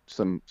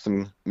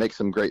make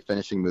some great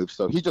finishing moves.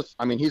 So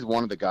he's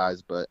one of the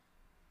guys, but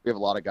we have a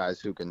lot of guys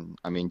who can,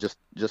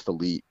 just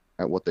elite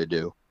at what they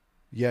do.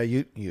 Yeah,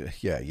 you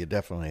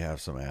definitely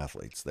have some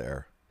athletes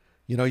there.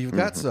 You've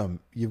got some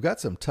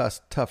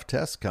tough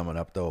tests coming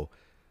up though.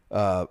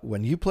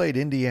 When you played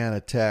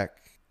Indiana Tech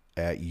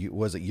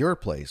was it your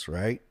place,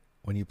 right?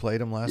 When you played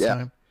them last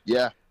time?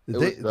 Yeah.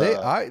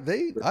 I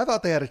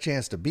thought they had a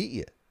chance to beat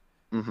you.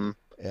 Mm-hmm.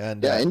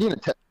 And Indiana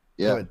Tech.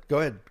 Yeah. Go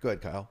ahead,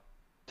 Kyle.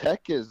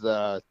 Tech is,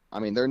 they're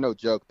no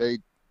joke.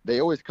 They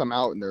always come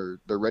out and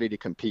they're ready to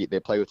compete. They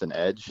play with an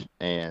edge,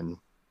 and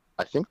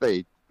I think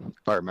if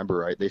I remember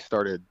right, they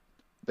started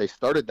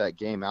that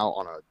game out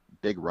on a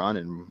big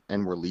run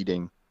and were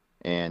leading,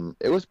 and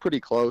it was pretty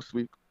close.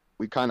 We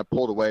kind of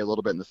pulled away a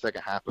little bit in the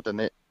second half, but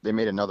then they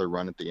made another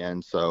run at the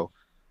end. So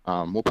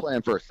we'll play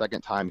them for a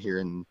second time here,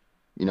 and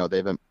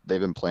they've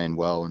been playing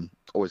well, and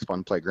it's always fun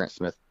to play Grant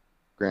Smith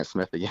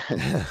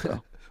again.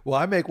 So. Well,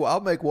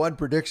 I'll make one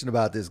prediction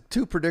about this.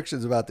 2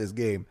 predictions about this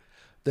game: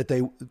 that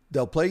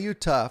they'll play you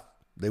tough,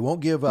 they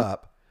won't give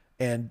up,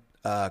 and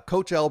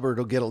Coach Elbert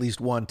will get at least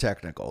 1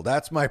 technical.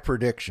 That's my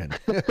prediction.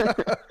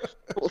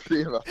 We'll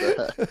see about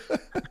that.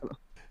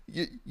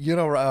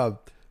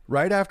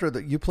 Right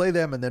after you play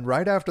them, and then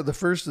right after the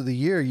first of the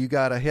year, you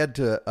got to head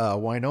to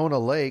Winona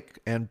Lake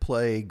and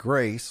play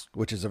Grace,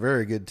 which is a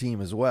very good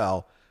team as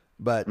well.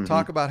 But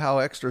talk about how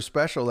extra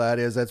special that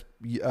is. That's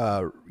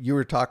you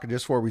were talking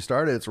just before we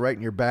started. It's right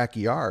in your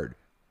backyard.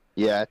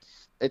 Yeah,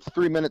 it's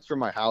 3 minutes from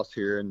my house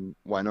here in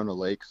Winona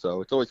Lake,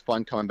 so it's always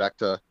fun coming back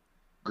to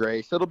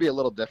Grace. It'll be a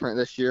little different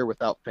this year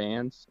without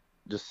fans,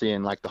 just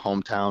seeing like the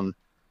hometown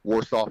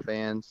Warsaw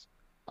fans.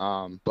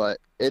 But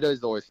it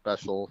is always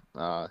special,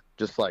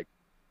 just like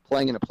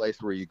playing in a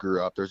place where you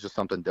grew up. There's just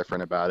something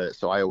different about it.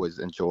 So I always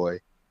enjoy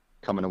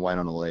coming to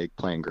Winona Lake,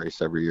 playing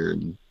Grace every year,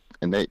 and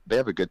they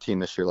have a good team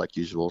this year like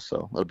usual.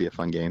 So it'll be a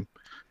fun game.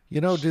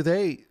 Do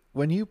they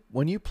when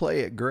you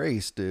play at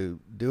Grace,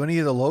 do any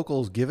of the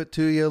locals give it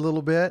to you a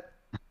little bit?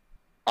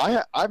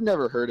 I've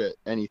never heard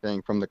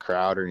anything from the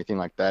crowd or anything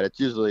like that. It's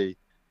usually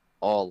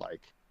all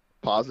like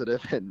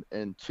positive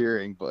and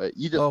cheering, but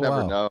you just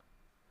never know.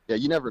 Yeah,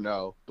 you never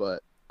know,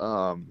 but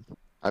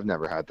I've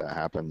never had that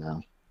happen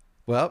now.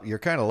 Well, you're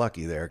kind of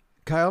lucky there.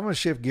 Kyle, I'm going to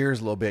shift gears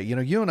a little bit.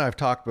 You and I have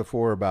talked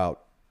before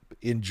about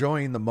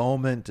enjoying the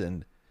moment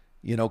and,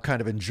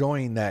 kind of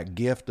enjoying that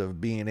gift of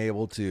being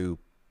able to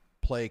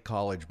play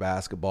college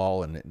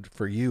basketball, and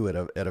for you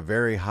at a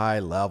very high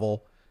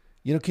level.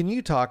 Can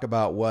you talk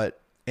about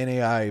what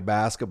NAIA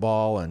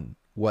basketball and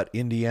what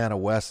Indiana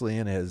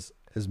Wesleyan has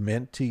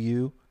meant to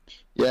you?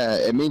 Yeah,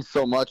 it means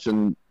so much,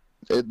 and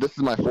this is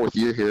my 4th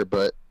year here,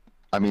 but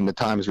the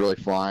time is really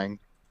flying.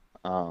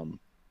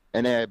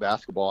 NAIA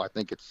basketball, I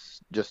think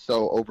it's just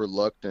so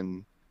overlooked,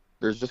 and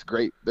there's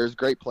great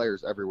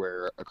players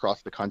everywhere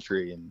across the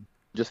country, and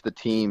just the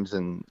teams,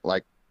 and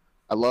like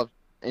I love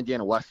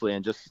Indiana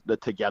Wesleyan, just the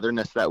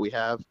togetherness that we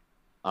have.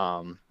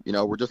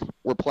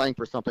 We're playing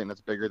for something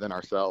that's bigger than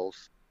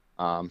ourselves.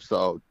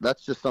 So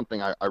that's just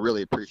something I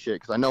really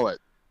appreciate, because I know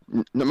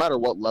no matter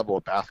what level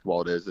of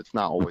basketball it is, it's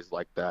not always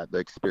like that. The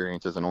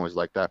experience isn't always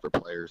like that for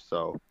players.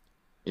 So,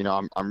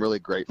 I'm really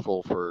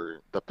grateful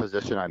for the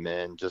position I'm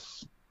in,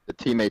 just the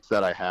teammates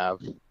that I have,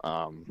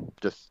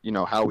 just,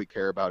 how we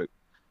care about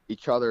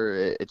each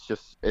other.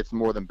 It's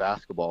more than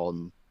basketball,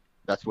 and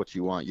that's what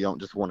you want. You don't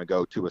just want to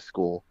go to a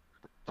school,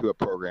 to a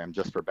program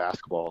just for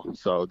basketball.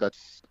 So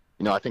that's,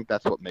 I think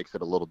that's what makes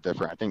it a little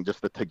different. I think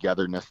just the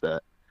togetherness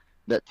that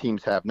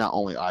teams have, not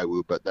only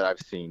IWU, but that I've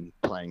seen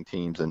playing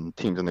teams in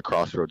the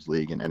Crossroads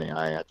League and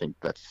NAIA. I think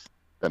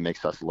that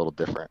makes us a little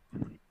different.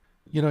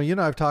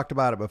 I've talked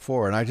about it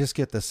before, and I just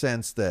get the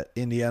sense that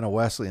Indiana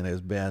Wesleyan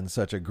has been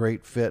such a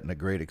great fit and a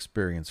great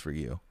experience for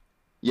you.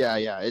 Yeah.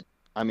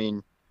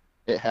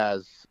 It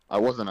has. I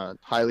wasn't a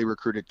highly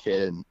recruited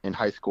kid in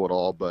high school at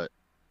all, but,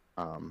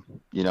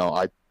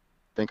 I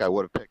think I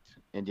would have picked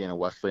Indiana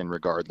Wesleyan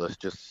regardless,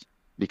 just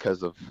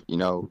because of, you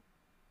know,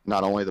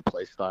 not only the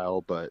play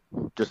style, but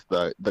just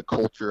the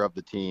culture of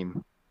the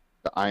team.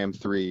 The I am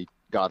three,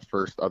 God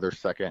first, others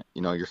second,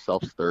 you know,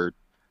 yourself's third.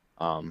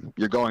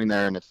 You're going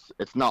there, and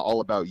it's not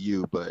all about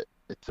you, but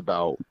it's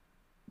about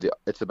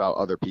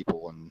other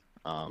people,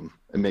 and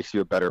it makes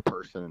you a better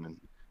person. And,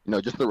 you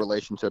know, just the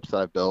relationships that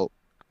I've built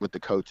with the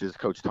coaches,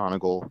 Coach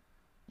Tonigal,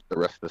 the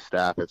rest of the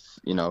staff, it's,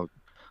 you know,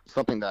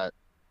 something that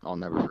I'll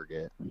never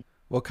forget.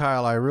 Well,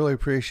 Kyle, I really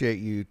appreciate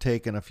you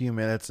taking a few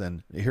minutes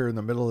and here in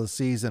the middle of the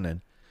season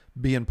and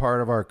being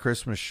part of our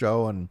Christmas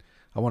show. And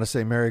I want to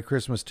say Merry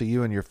Christmas to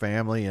you and your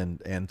family,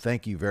 and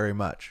thank you very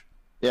much.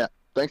 Yeah,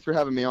 thanks for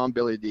having me on,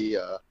 Billy D.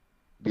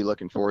 Be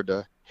looking forward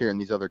to hearing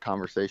these other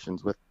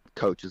conversations with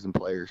coaches and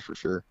players for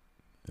sure.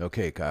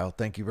 Okay, Kyle,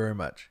 thank you very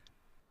much.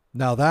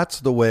 Now that's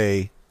the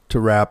way to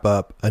wrap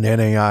up an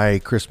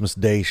NAIA Christmas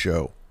Day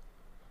show.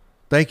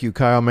 Thank you,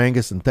 Kyle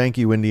Mangus, and thank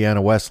you,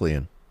 Indiana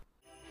Wesleyan.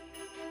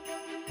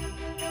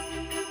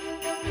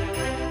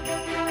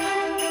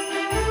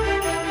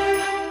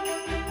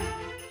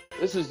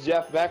 This is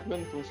Jeff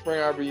Beckman from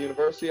Spring Arbor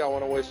University. I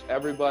want to wish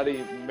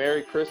everybody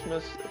Merry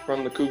Christmas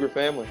from the Cougar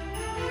family.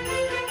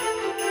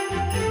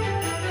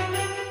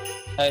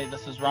 Hey,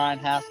 this is Ryan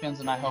Haskins,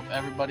 and I hope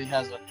everybody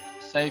has a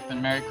safe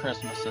and Merry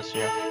Christmas this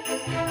year.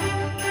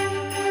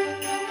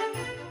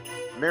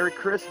 Merry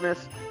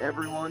Christmas,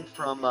 everyone,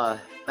 from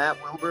Matt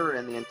Wilbur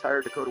and the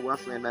entire Dakota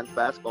Wesleyan men's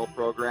basketball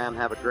program.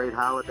 Have a great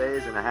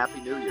holidays and a Happy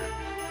New Year.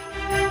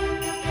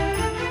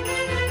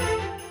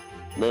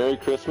 Merry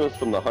Christmas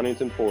from the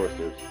Huntington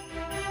Foresters.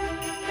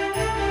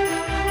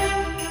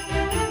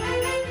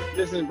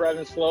 This is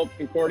Brevin Slope,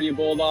 Concordia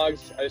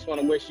Bulldogs. I just want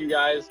to wish you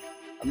guys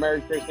a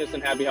Merry Christmas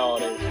and Happy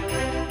Holidays.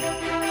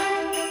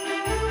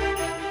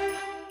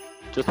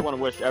 Just want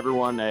to wish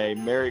everyone a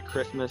Merry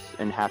Christmas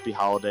and Happy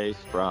Holidays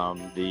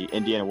from the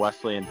Indiana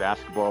Wesleyan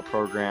basketball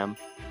program.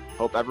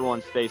 Hope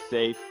everyone stays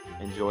safe,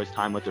 enjoys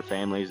time with their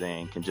families,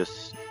 and can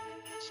just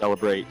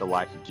celebrate the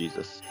life of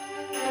Jesus.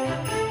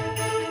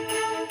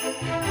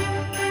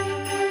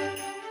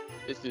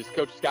 This is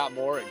Coach Scott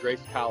Moore at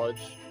Grace College.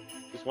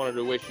 Just wanted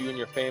to wish you and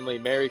your family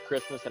Merry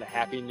Christmas and a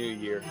Happy New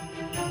Year.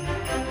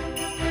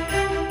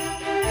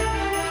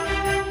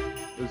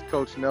 This is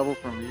Coach Neville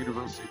from the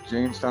University of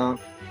Jamestown.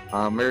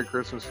 Merry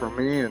Christmas from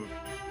me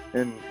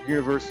and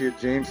University of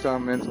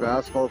Jamestown men's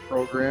basketball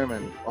program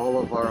and all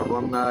of our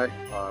alumni.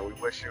 We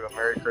wish you a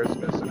Merry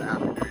Christmas and a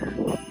Happy New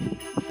Year.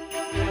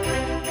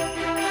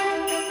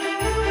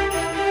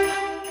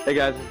 Hey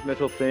guys, this is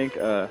Mitchell Fink.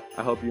 I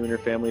hope you and your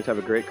families have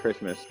a great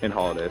Christmas and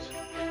holidays.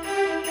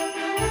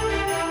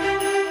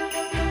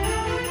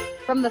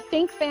 From the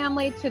Fink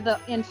family to the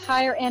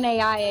entire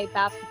NAIA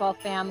basketball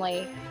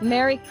family,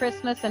 Merry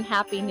Christmas and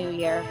Happy New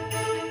Year.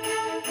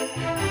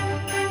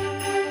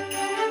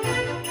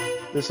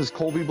 This is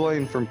Colby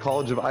Blaine from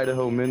College of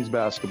Idaho men's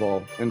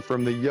basketball. And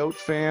from the Yote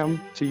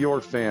fam to your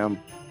fam,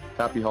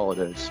 happy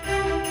holidays.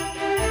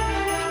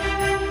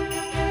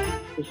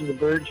 This is the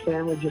Burge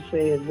family just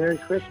saying Merry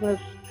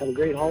Christmas, have a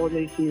great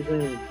holiday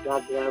season, and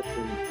God bless,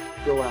 and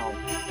go out.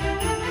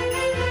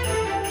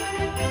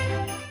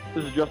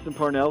 This is Justin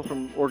Parnell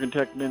from Oregon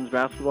Tech men's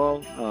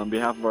basketball. On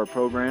behalf of our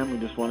program, we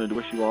just wanted to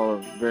wish you all a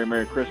very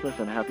Merry Christmas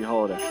and a Happy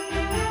Holiday.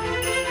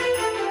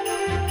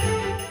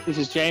 This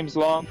is James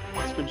Long,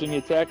 West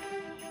Virginia Tech.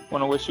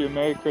 Want to wish you a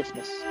Merry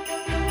Christmas.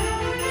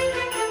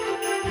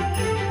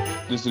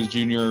 This is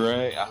Junior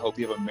Ray. I hope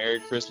you have a Merry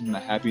Christmas and a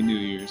Happy New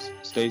Year's.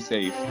 Stay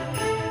safe.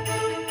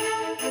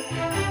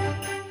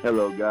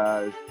 Hello,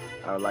 guys.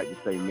 I would like to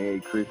say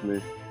Merry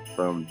Christmas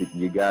from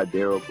your guy,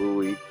 Daryl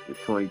Bowie, the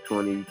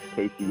 2020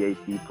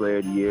 KCAC Player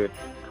of the Year,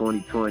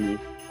 2020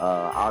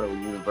 Ottawa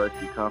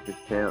University Conference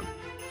Champ.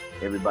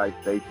 Everybody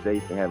stay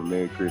safe and have a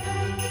Merry Christmas.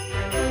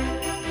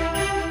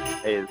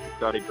 Hey, it's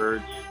Scotty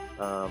Burge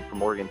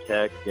from Oregon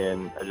Tech,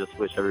 and I just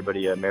wish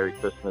everybody a Merry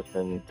Christmas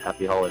and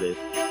Happy Holidays.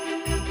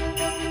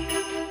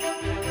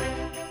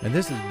 And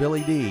this is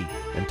Billy D.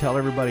 And tell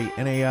everybody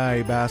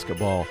NAIA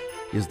basketball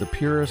is the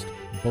purest,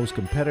 most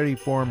competitive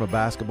form of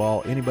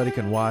basketball anybody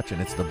can watch,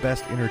 and it's the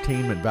best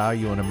entertainment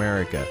value in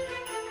America.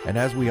 And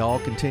as we all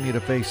continue to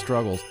face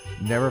struggles,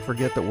 never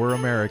forget that we're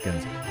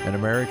Americans, and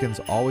Americans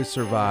always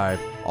survive,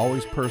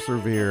 always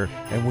persevere,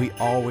 and we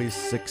always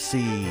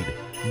succeed.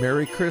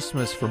 Merry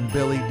Christmas from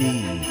Billy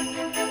D.